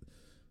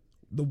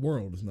 the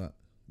world is not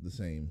the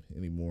same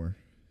anymore.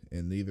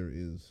 And neither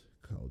is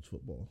college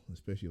football.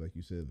 Especially, like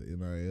you said, the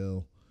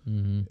NIL.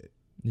 Mm-hmm.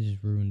 They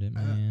just ruined it,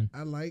 man.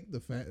 I like the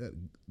fact that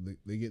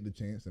they get the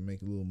chance to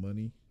make a little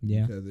money.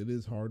 Yeah. Because it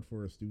is hard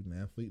for a student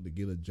athlete to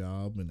get a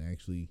job and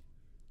actually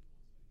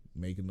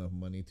make enough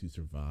money to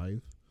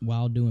survive.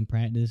 While doing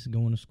practice,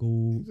 going to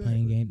school,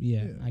 playing games.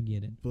 Yeah, I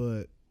get it.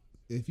 But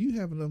if you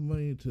have enough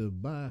money to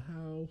buy a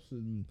house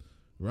and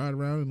ride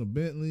around in a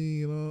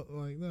Bentley and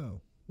all, like,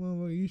 no.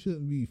 Well, you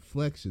shouldn't be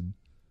flexing.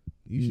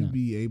 You should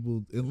be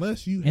able,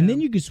 unless you have. And then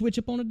you could switch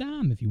up on a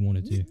dime if you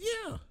wanted to.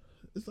 Yeah.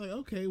 It's like,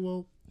 okay,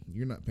 well,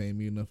 you're not paying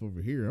me enough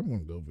over here. I'm going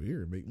to go over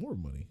here and make more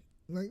money.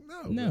 Like,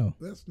 no,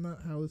 that's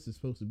not how this is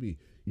supposed to be.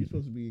 You're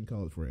supposed to be in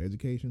college for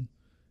education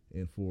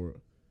and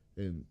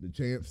the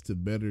chance to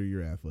better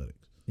your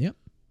athletics. Yep.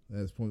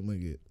 That's point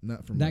blank it.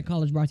 Not from that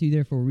college brought you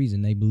there for a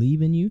reason. They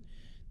believe in you.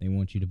 They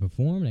want you to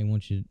perform. They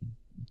want you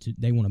to.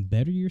 They want to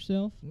better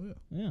yourself.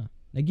 Yeah.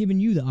 They're giving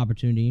you the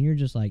opportunity, and you're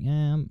just like,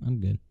 I'm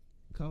good.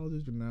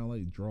 Colleges are now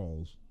like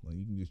draws. Like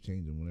you can just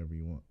change them whenever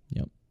you want.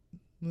 Yep.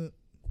 But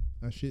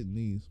I shit in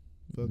these.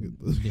 Fuck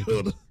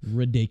it.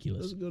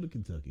 Ridiculous. Let's go to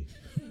Kentucky.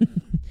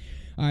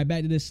 All right,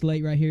 back to this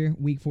slate right here.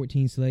 Week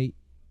 14 slate.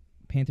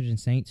 Panthers and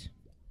Saints.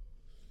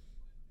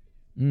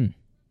 Another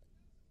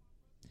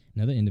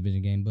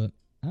in-division game, but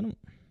I don't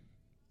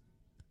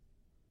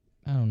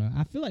know.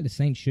 I feel like the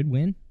Saints should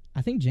win.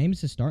 I think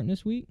Jameis is starting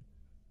this week.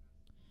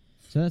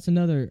 So that's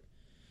another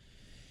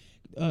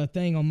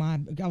thing on my...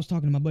 I was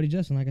talking to my buddy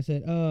Justin, like I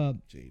said.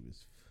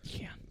 Jameis.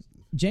 Yeah.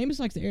 Jameis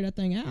likes to air that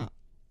thing out.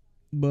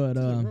 But...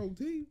 road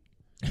team.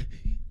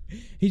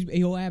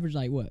 he'll average,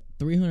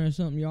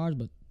 300-something yards,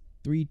 but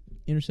 3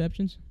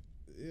 interceptions?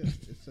 Yeah,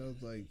 it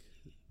sounds like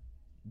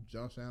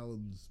Josh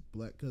Allen's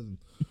black cousin.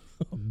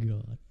 Oh,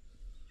 God.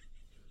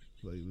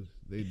 Like,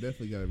 they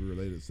definitely got to be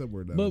related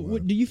somewhere down the line.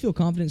 But do you feel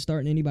confident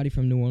starting anybody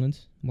from New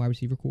Orleans, wide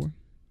receiver core?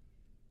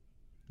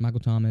 Michael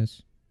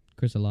Thomas,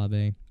 Chris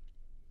Olave.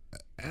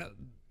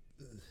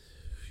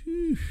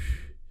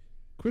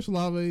 Chris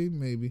Olave,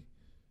 maybe.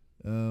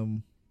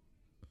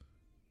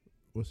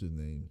 What's his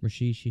name?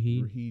 Rashid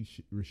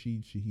Shaheed.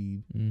 Rashid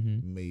Shaheed,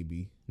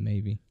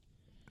 maybe.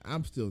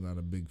 I'm still not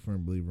a big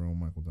firm believer on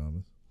Michael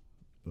Thomas,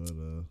 but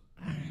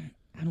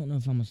I don't know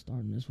if I'm gonna start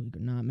him this week or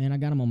not. Man, I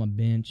got him on my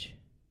bench,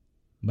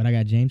 but I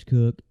got James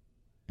Cook,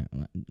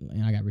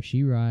 and I got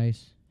Rashee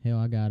Rice. Hell,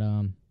 I got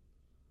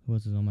who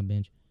else is on my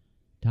bench?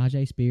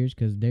 Tajay Spears,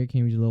 because Derrick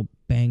Henry's a little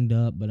banged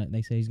up, but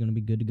they say he's gonna be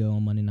good to go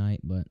on Monday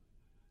night. But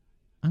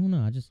I don't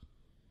know. I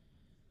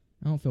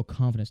don't feel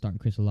confident starting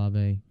Chris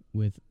Olave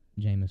with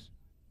Jameis.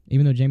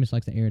 Even though Jameis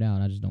likes to air it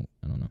out, I don't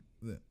know.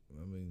 Yeah,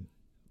 I mean,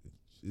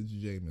 it's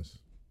Jameis.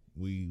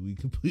 We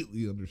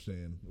completely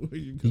understand where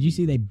you're coming Did you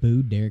see from. they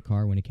booed Derek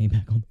Carr when he came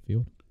back on the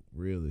field?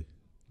 Really?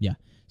 Yeah.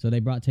 So they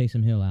brought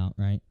Taysom Hill out,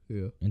 right?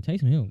 Yeah. And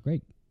Taysom Hill,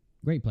 great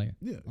player.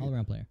 Yeah.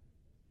 All-around player.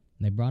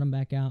 And they brought him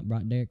back out,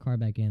 brought Derek Carr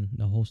back in.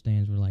 The whole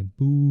stands were like,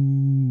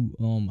 boo.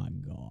 Oh, my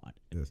God.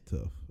 That's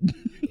tough.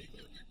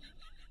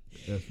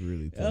 That's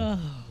really tough.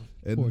 Oh,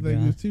 and poor the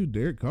thing guy. is, too,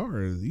 Derek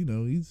Carr is,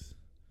 he's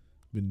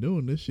been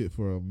doing this shit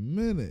for a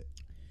minute.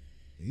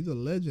 He's a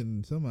legend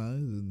in some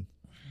eyes, and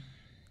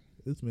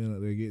this man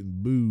out there getting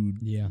booed.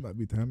 Yeah. Might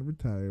be time to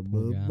retire,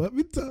 Poor bub. guy. Might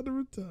be time to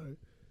retire.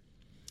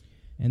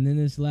 And then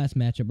this last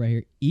matchup right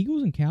here,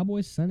 Eagles and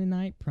Cowboys Sunday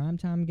night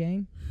primetime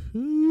game.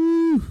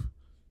 Whew.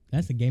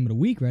 That's the game of the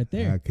week right I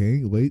there.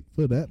 can't wait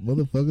for that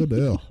motherfucker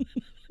now.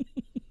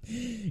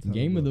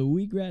 Game of the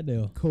week right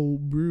there.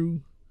 Cold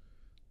brew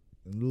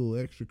and little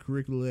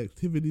extracurricular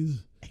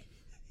activities.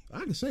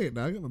 I can say it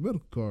now. I got my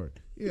medical card.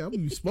 Yeah, I'm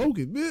gonna be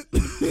smoking, man.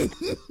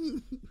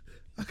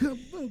 I got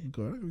my medical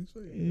card. I can be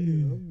saying,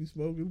 I'm gonna be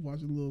smoking,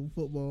 watching a little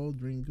football,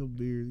 drinking a couple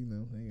beers,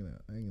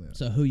 hanging out.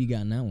 So who you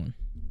got in that one?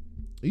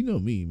 You know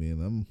me,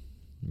 man. I'm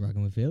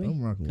Rocking with Philly?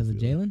 rocking with Because of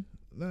Philly. Jalen?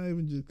 Not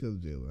even just because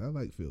of Jalen. I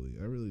like Philly.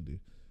 I really do.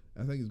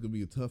 I think it's gonna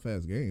be a tough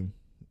ass game,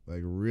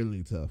 like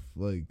really tough.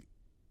 Like,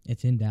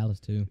 It's in Dallas,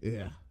 too.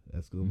 yeah,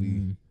 that's gonna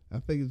be. I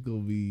think it's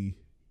gonna be.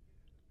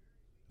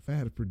 If I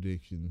had a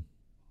prediction,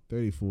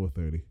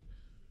 34-30.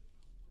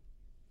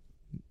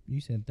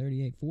 You said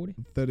 38-40?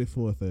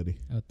 34-30.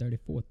 Oh,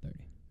 34-30.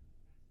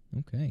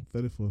 Okay.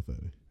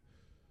 34-30.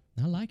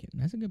 I like it.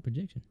 That's a good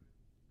prediction.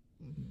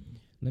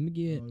 Let me I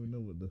get... don't even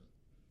know what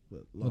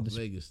Las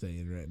Vegas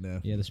staying right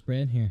now. Yeah, the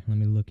spread here. Let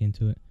me look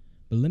into it.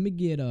 But let me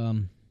get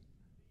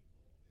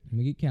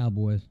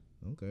Cowboys.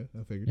 Okay,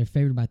 I figured. They're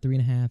favored by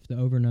 3.5. The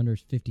over and under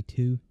is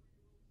 52.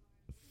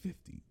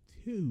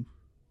 52.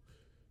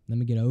 Let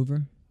me get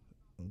over.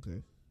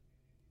 Okay.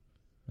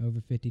 Over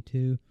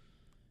 52.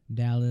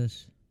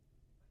 Dallas.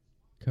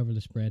 Cover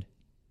the spread.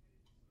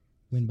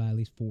 Win by at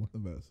least 4.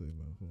 I'm about to say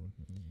about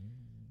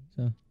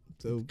 4.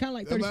 So kind of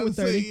like I'm about to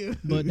say, 34-30. yeah.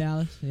 But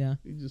Dallas, yeah.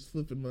 You just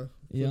flipping my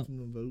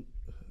vote.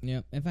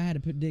 Yeah. If I had to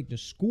predict a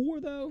score,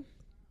 though,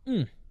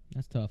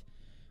 that's tough.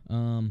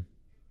 Let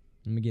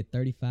me get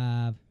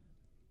 35-31.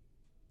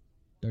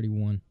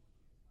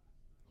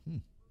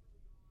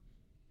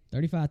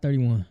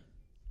 35-31.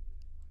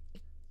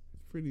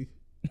 Pretty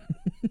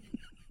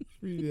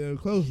damn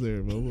close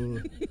there, but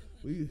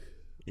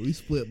we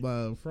split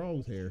by a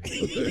frog's hair.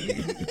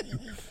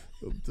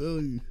 I'm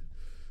telling you,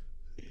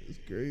 it's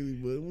crazy,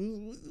 but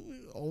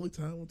only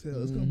time will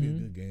tell. It's gonna be a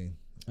good game.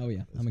 Oh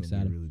yeah, It's I'm gonna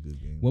excited. Be a really good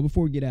game. Well,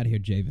 before we get out of here,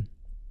 Javin,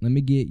 let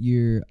me get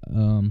your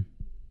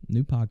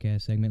new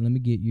podcast segment. Let me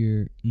get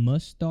your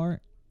must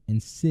start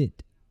and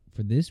sit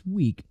for this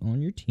week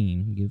on your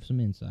team. Give some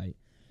insight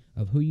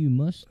of who you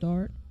must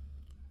start,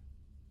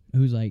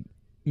 who's like,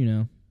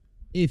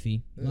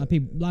 iffy. A lot of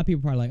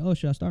people probably like, oh,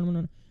 should I start him or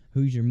not?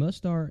 Who's your must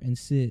start and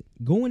sit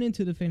going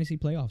into the fantasy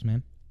playoffs,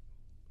 man?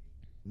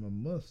 My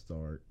must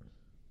start.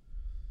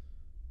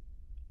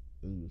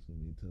 Ooh, it's gonna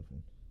be a tough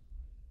one.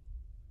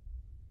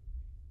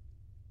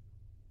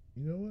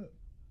 You know what?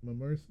 My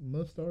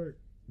must start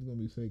is gonna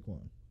be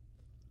Saquon.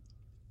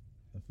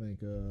 I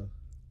think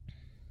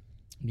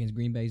Against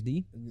Green Bay's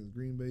D? against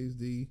Green Bay's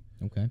D.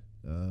 Okay.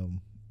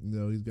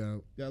 He's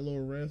got a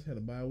little rest. Had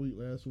a bye week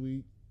last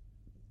week.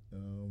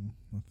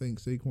 I think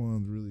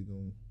Saquon's really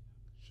gonna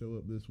show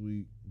up this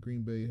week.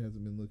 Green Bay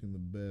hasn't been looking the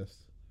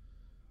best.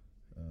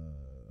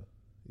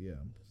 Yeah,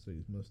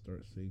 say must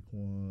start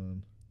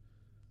Saquon.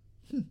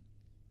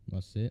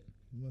 Must sit.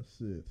 Must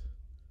sit.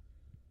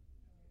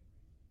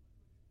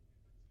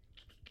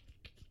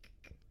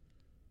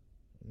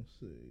 Let's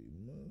see.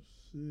 Must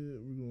sit.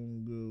 We're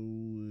gonna go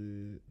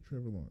with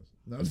Trevor Lawrence.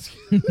 No, I'm just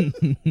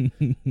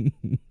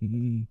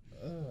kidding.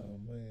 Oh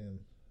man,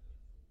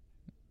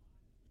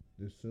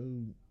 they're so.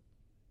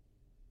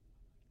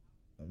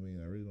 I mean,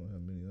 I really don't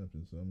have many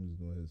options, so I'm just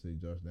going ahead and say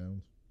Josh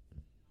Downs.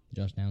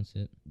 Josh Downs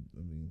sit.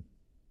 I mean,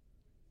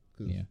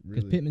 Because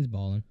really, Pittman's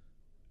balling.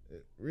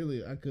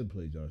 really, I could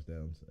play Josh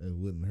Downs and it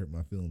wouldn't hurt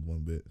my feelings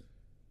one bit.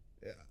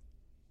 Yeah,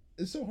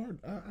 it's so hard.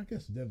 I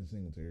guess Devin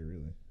Singletary,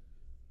 really.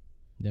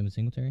 Devin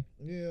Singletary?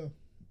 Yeah,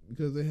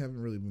 because they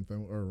haven't really been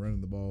running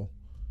the ball.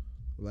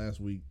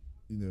 Last week,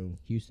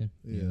 Houston.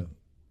 Yeah.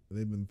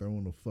 They've been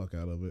throwing the fuck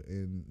out of it.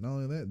 And not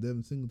only that,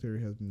 Devin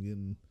Singletary has been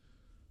getting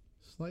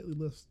slightly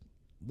less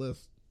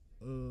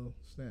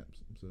snaps.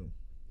 So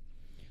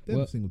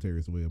Devin Singletary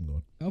is the way I'm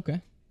going. Okay.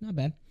 Not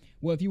bad.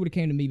 Well, if you would have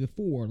came to me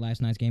before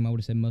last night's game, I would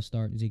have said must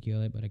start Ezekiel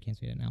Elliott, but I can't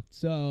say that now.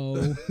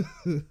 So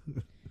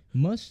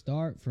must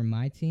start for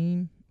my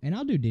team, and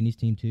I'll do Denny's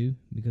team too,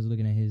 because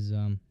looking at his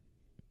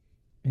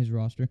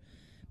roster.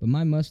 But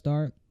my must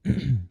start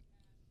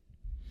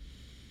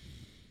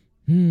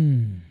I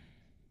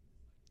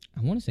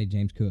want to say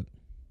James Cook.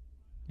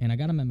 And I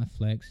got him at my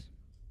flex.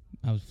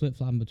 I was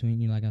flip-flopping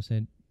between, like I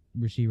said,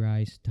 Rashee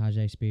Rice,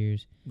 Tajay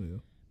Spears. Yeah.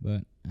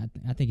 But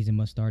I think he's a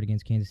must-start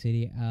against Kansas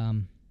City.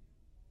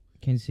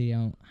 Kansas City,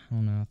 I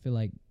don't know. I feel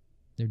like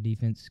their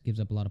defense gives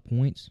up a lot of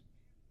points.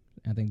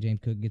 I think James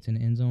Cook gets in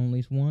the end zone at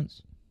least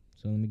once.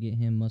 So let me get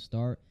him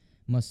must-start,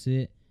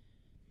 must-sit.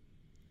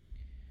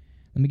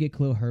 Let me get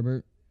Khalil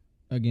Herbert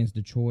against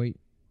Detroit.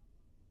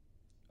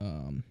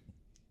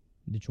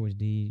 Detroit's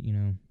D,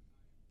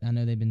 I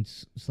know they've been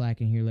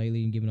slacking here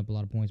lately and giving up a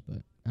lot of points,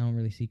 but I don't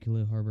really see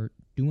Khalil Herbert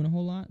doing a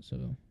whole lot,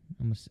 so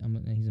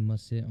he's a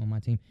must-sit on my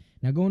team.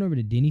 Now, going over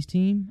to Denny's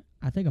team,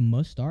 I think a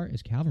must-start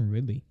is Calvin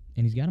Ridley,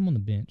 and he's got him on the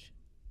bench.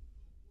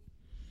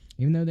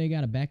 Even though they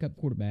got a backup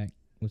quarterback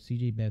with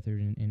C.J.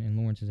 Beathard and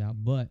Lawrence is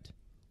out, but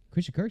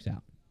Christian Kirk's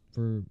out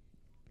for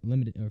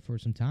for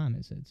some time,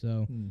 it said.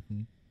 So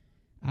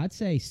I'd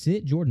say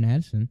sit Jordan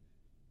Addison.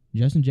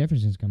 Justin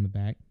Jefferson's coming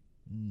back.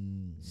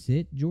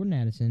 Sit Jordan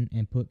Addison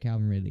and put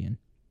Calvin Ridley in.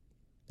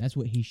 That's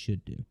what he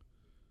should do.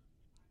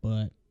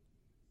 But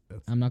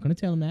I'm not going to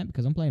tell him that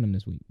because I'm playing him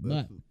this week.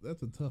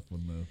 That's a tough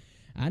one, though.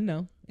 I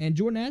know. And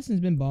Jordan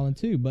Addison's been balling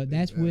too, but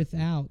that's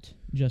without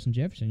Justin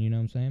Jefferson, you know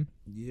what I'm saying?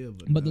 Yeah,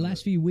 but the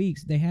last few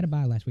weeks, they had a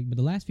bye last week, but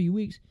the last few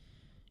weeks,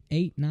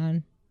 8,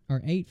 5,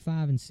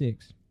 and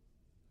 6.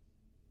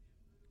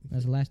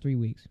 That's the last 3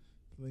 weeks.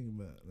 Think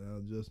about it. Now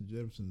Justin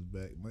Jefferson's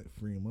back. Might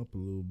free him up a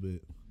little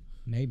bit.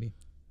 Maybe.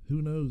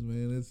 Who knows,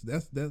 man?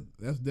 That's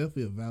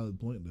definitely a valid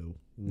point, though,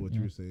 what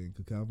you're saying.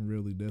 Because Calvin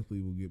Ridley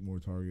definitely will get more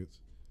targets.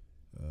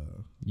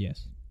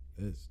 Yes.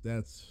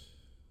 That's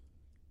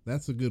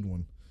a good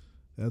one.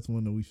 That's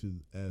one that we should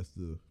ask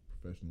the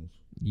professionals.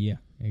 Yeah,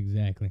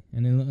 exactly.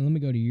 And then let me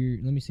go to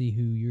let me see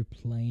who you're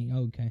playing.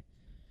 Okay.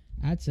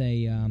 I'd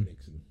say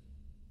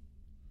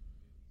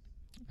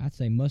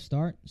must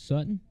start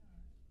Sutton.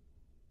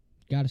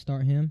 Got to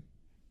start him.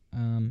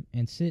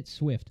 And sit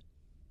Swift.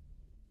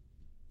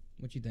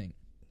 What you think?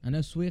 I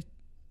know Swift,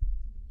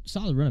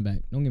 solid running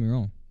back. Don't get me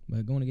wrong.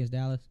 But going against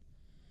Dallas,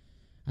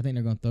 I think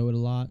they're going to throw it a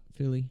lot,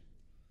 Philly.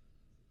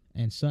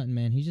 And Sutton,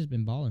 man, he's just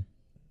been balling.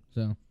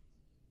 So,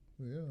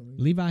 yeah,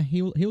 Levi,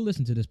 he'll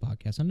listen to this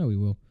podcast. I know he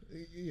will.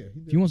 Yeah.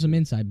 If you want some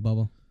insight,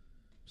 Bubba,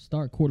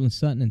 start Cortland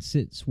Sutton and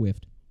sit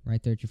Swift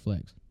right there at your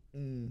flex.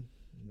 I'm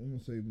going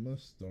to say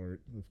must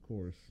start, of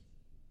course,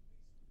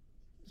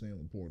 Sam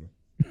Laporta.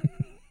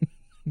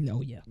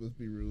 Oh, yeah. Let's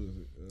be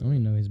realistic. I don't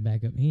even know his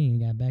backup. He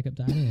ain't got backup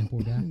tight end,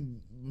 poor guy. I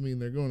mean,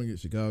 they're going to get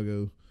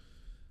Chicago.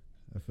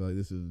 I feel like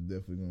this is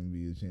definitely going to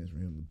be a chance for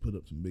him to put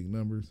up some big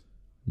numbers.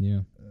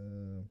 Yeah.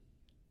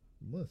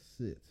 Must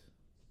sit.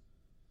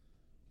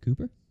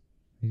 Cooper?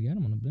 He's got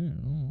him on the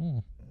bench.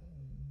 Oh.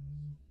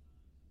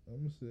 I'm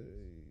going to say,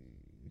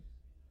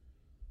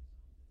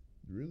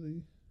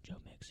 really? Joe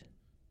Mixon.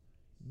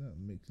 Not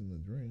mixing the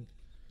drink.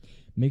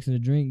 Mixing the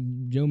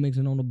drink, Joe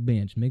Mixon on the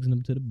bench, mixing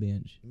him to the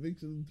bench.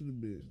 Mixing him to the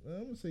bench.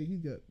 I'm going to say he's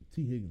got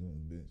T. Higgins on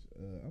the bench.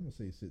 I'm going to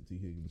say sit T.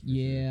 Higgins.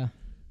 Yeah.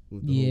 Sure.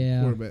 With the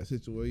whole quarterback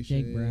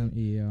situation. Jake Brown,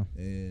 yeah.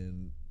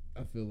 And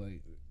I feel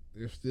like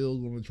they're still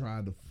going to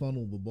try to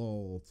funnel the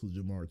ball to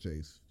Jamar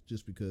Chase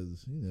just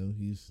because,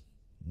 he's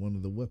one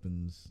of the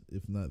weapons,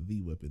 if not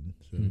the weapon.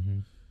 So,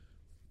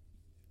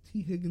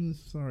 T.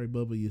 Higgins, sorry,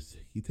 Bubba,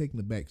 you're taking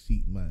the back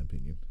seat, in my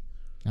opinion.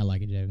 I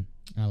like it, Javin.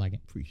 I like it.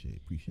 Appreciate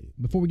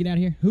it. Before we get out of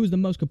here, who's the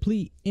most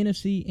complete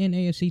NFC and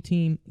AFC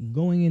team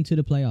going into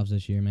the playoffs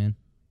this year, man?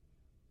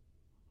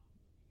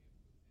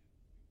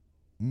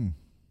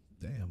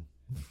 Damn.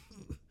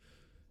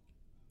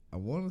 I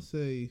want to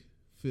say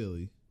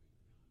Philly.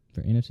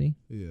 For NFC?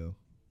 Yeah.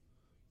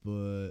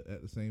 But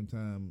at the same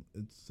time,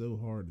 it's so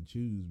hard to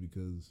choose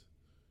because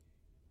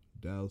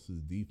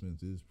Dallas's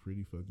defense is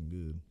pretty fucking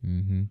good.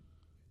 Mm-hmm.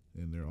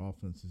 And their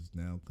offense is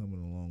now coming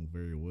along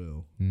very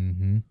well.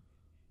 Mm-hmm.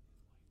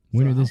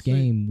 Winner of this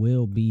game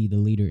will be the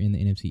leader in the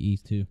NFC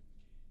East, too.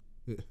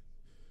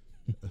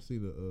 I see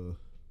the,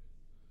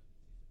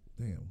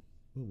 damn,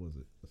 what was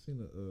it? I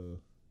seen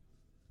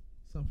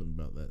something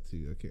about that,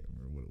 too. I can't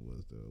remember what it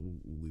was, though.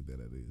 We'll leave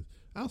that as it is.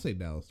 I'll say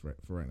Dallas for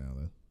right now,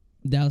 though.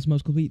 Dallas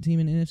most complete team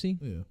in the NFC?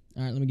 Yeah.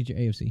 All right, let me get your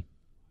AFC.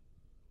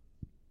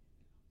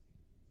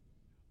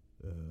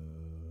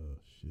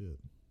 Shit.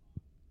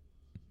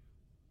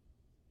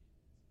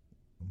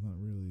 I'm not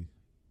really.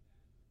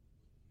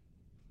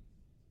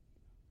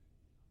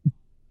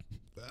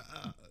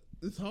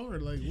 It's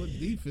hard. Like, what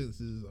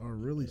defenses are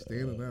really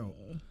standing out?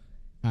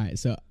 All right,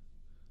 so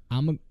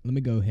let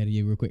me go ahead of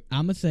you real quick.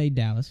 I'm gonna say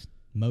Dallas,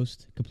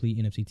 most complete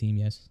NFC team.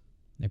 Yes,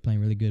 they're playing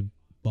really good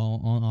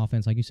ball on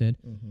offense, like you said.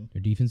 Mm-hmm.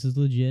 Their defense is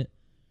legit.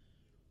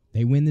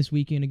 They win this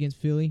weekend against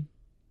Philly.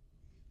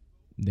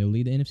 They'll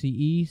lead the NFC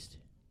East.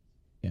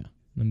 Yeah,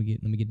 let me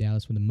get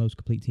Dallas with the most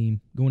complete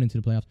team going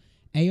into the playoffs.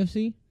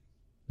 AFC,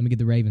 let me get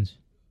the Ravens.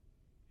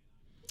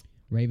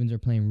 Ravens are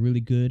playing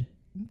really good.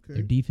 Okay.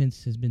 Their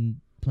defense has been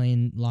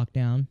playing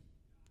lockdown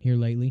here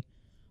lately.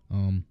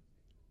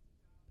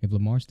 If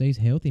Lamar stays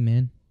healthy,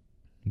 man,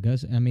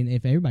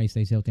 if everybody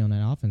stays healthy on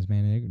that offense,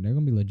 man, they're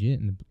gonna be legit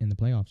in the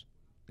playoffs.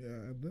 Yeah,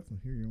 I definitely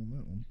hear you on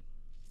that one.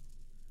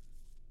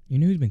 You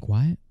know who's been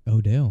quiet?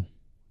 Odell.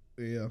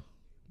 Yeah.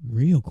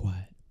 Real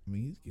quiet. I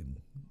mean, he's getting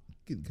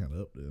kind of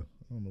up there.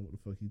 I don't know what the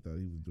fuck he thought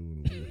he was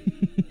doing over there.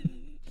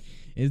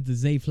 It's the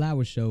Zay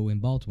Flowers show in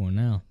Baltimore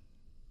now.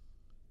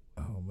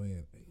 Oh,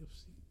 man.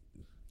 AFC.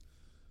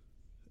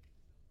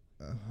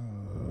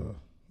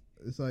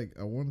 It's like,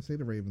 I want to say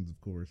the Ravens, of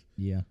course.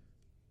 Yeah.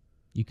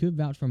 You could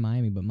vouch for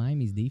Miami, but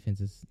Miami's defense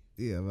is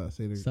I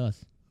say they're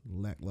sus.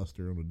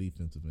 lackluster on the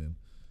defensive end.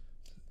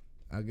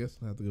 I guess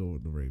I have to go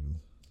with the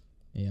Ravens.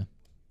 Yeah.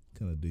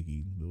 Kind of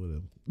dicky, but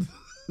whatever.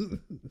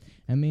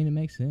 I mean, it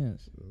makes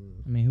sense.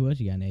 I mean, who else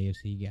you got in the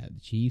AFC? You got the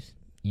Chiefs.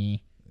 Yeah.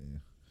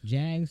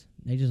 Jags,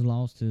 they just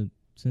lost to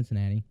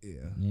Cincinnati.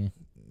 Yeah.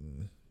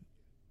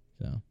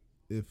 So.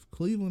 If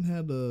Cleveland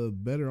had a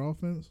better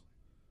offense,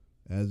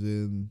 as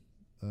in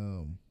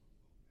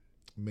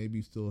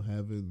maybe still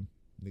having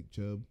Nick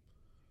Chubb,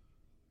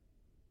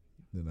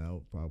 then I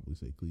would probably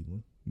say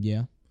Cleveland.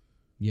 Yeah.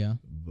 Yeah.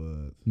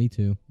 But me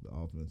too. The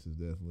offense is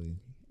definitely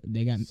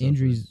they got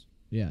injuries.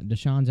 Yeah,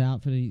 Deshaun's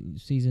out for the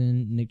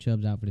season. Nick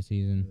Chubb's out for the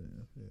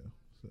season. Yeah.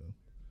 So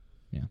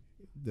yeah,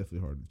 definitely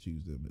hard to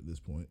choose them at this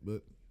point.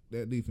 But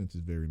that defense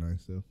is very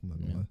nice, though. I'm not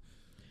gonna lie.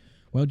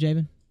 Well,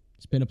 Javin,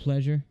 it's been a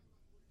pleasure.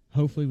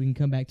 Hopefully, we can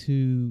come back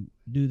to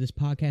do this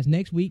podcast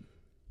next week.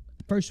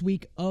 First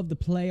week of the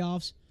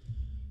playoffs.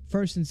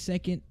 First and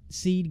second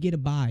seed get a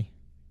bye,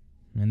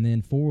 and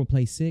then 4 will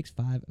play 6,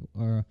 5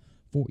 or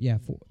 4. Yeah,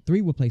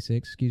 3 will play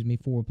 6. Excuse me,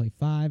 4 will play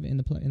 5 in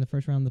the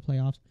first round of the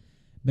playoffs.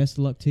 Best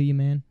of luck to you,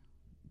 man.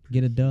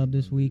 Get a dub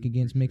this week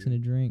against Mixing a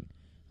Drink.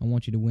 I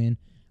want you to win.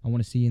 I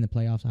want to see you in the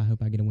playoffs. I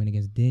hope I get a win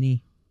against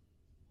Denny.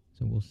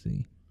 So we'll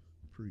see.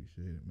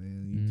 Appreciate it,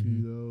 man. You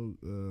too,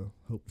 though.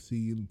 Hope to see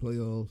you in the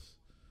playoffs.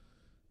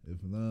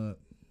 If not,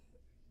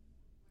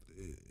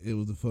 it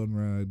was a fun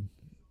ride.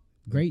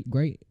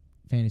 Great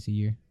fantasy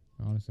year,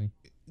 honestly.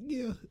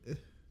 Yeah.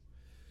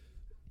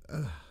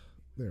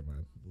 Never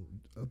mind.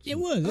 I'll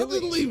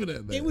just leave it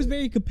at that. It was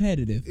very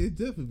competitive. It's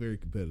definitely very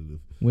competitive.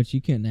 Which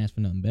you couldn't ask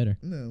for nothing better.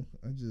 No,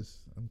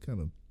 I'm kind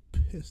of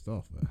pissed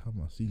off about how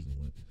my season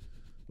went.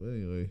 But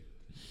anyway,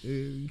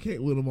 you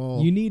can't win them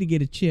all. You need to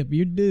get a chip.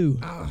 You're due.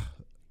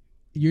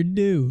 You're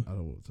due. I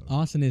don't want to talk.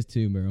 Austin is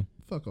too, bro.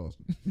 Fuck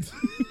Austin.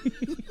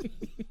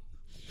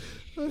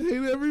 I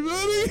hate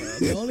everybody.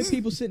 The only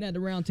people sitting at the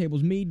round table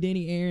is me,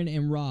 Denny, Aaron,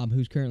 and Rob,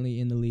 who's currently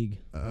in the league.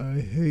 I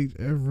hate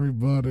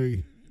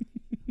everybody.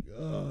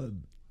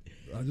 God.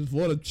 I just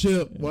want a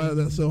chip. Why is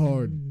that so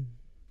hard?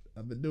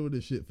 I've been doing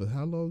this shit for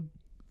how long?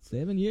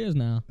 7 years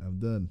now. I'm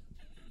done.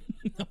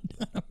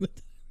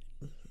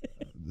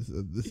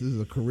 This is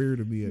a career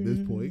to me at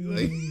this point.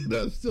 Like,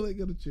 I still ain't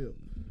got a chip.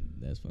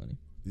 That's funny.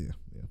 Yeah.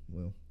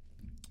 Well,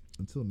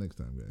 until next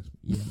time, guys.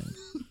 Yeah,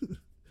 man.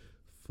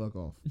 Fuck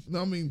off.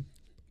 No, I mean,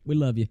 we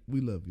love you. We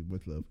love you.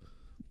 Much love.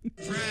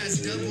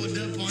 Fries doubled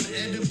up on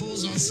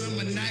edibles on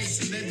summer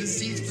nights. Leather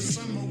seats for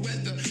summer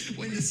weather.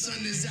 When the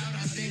sun is out,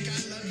 I think I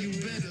love you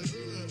better.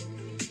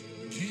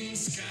 Pink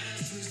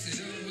skies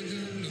twisted over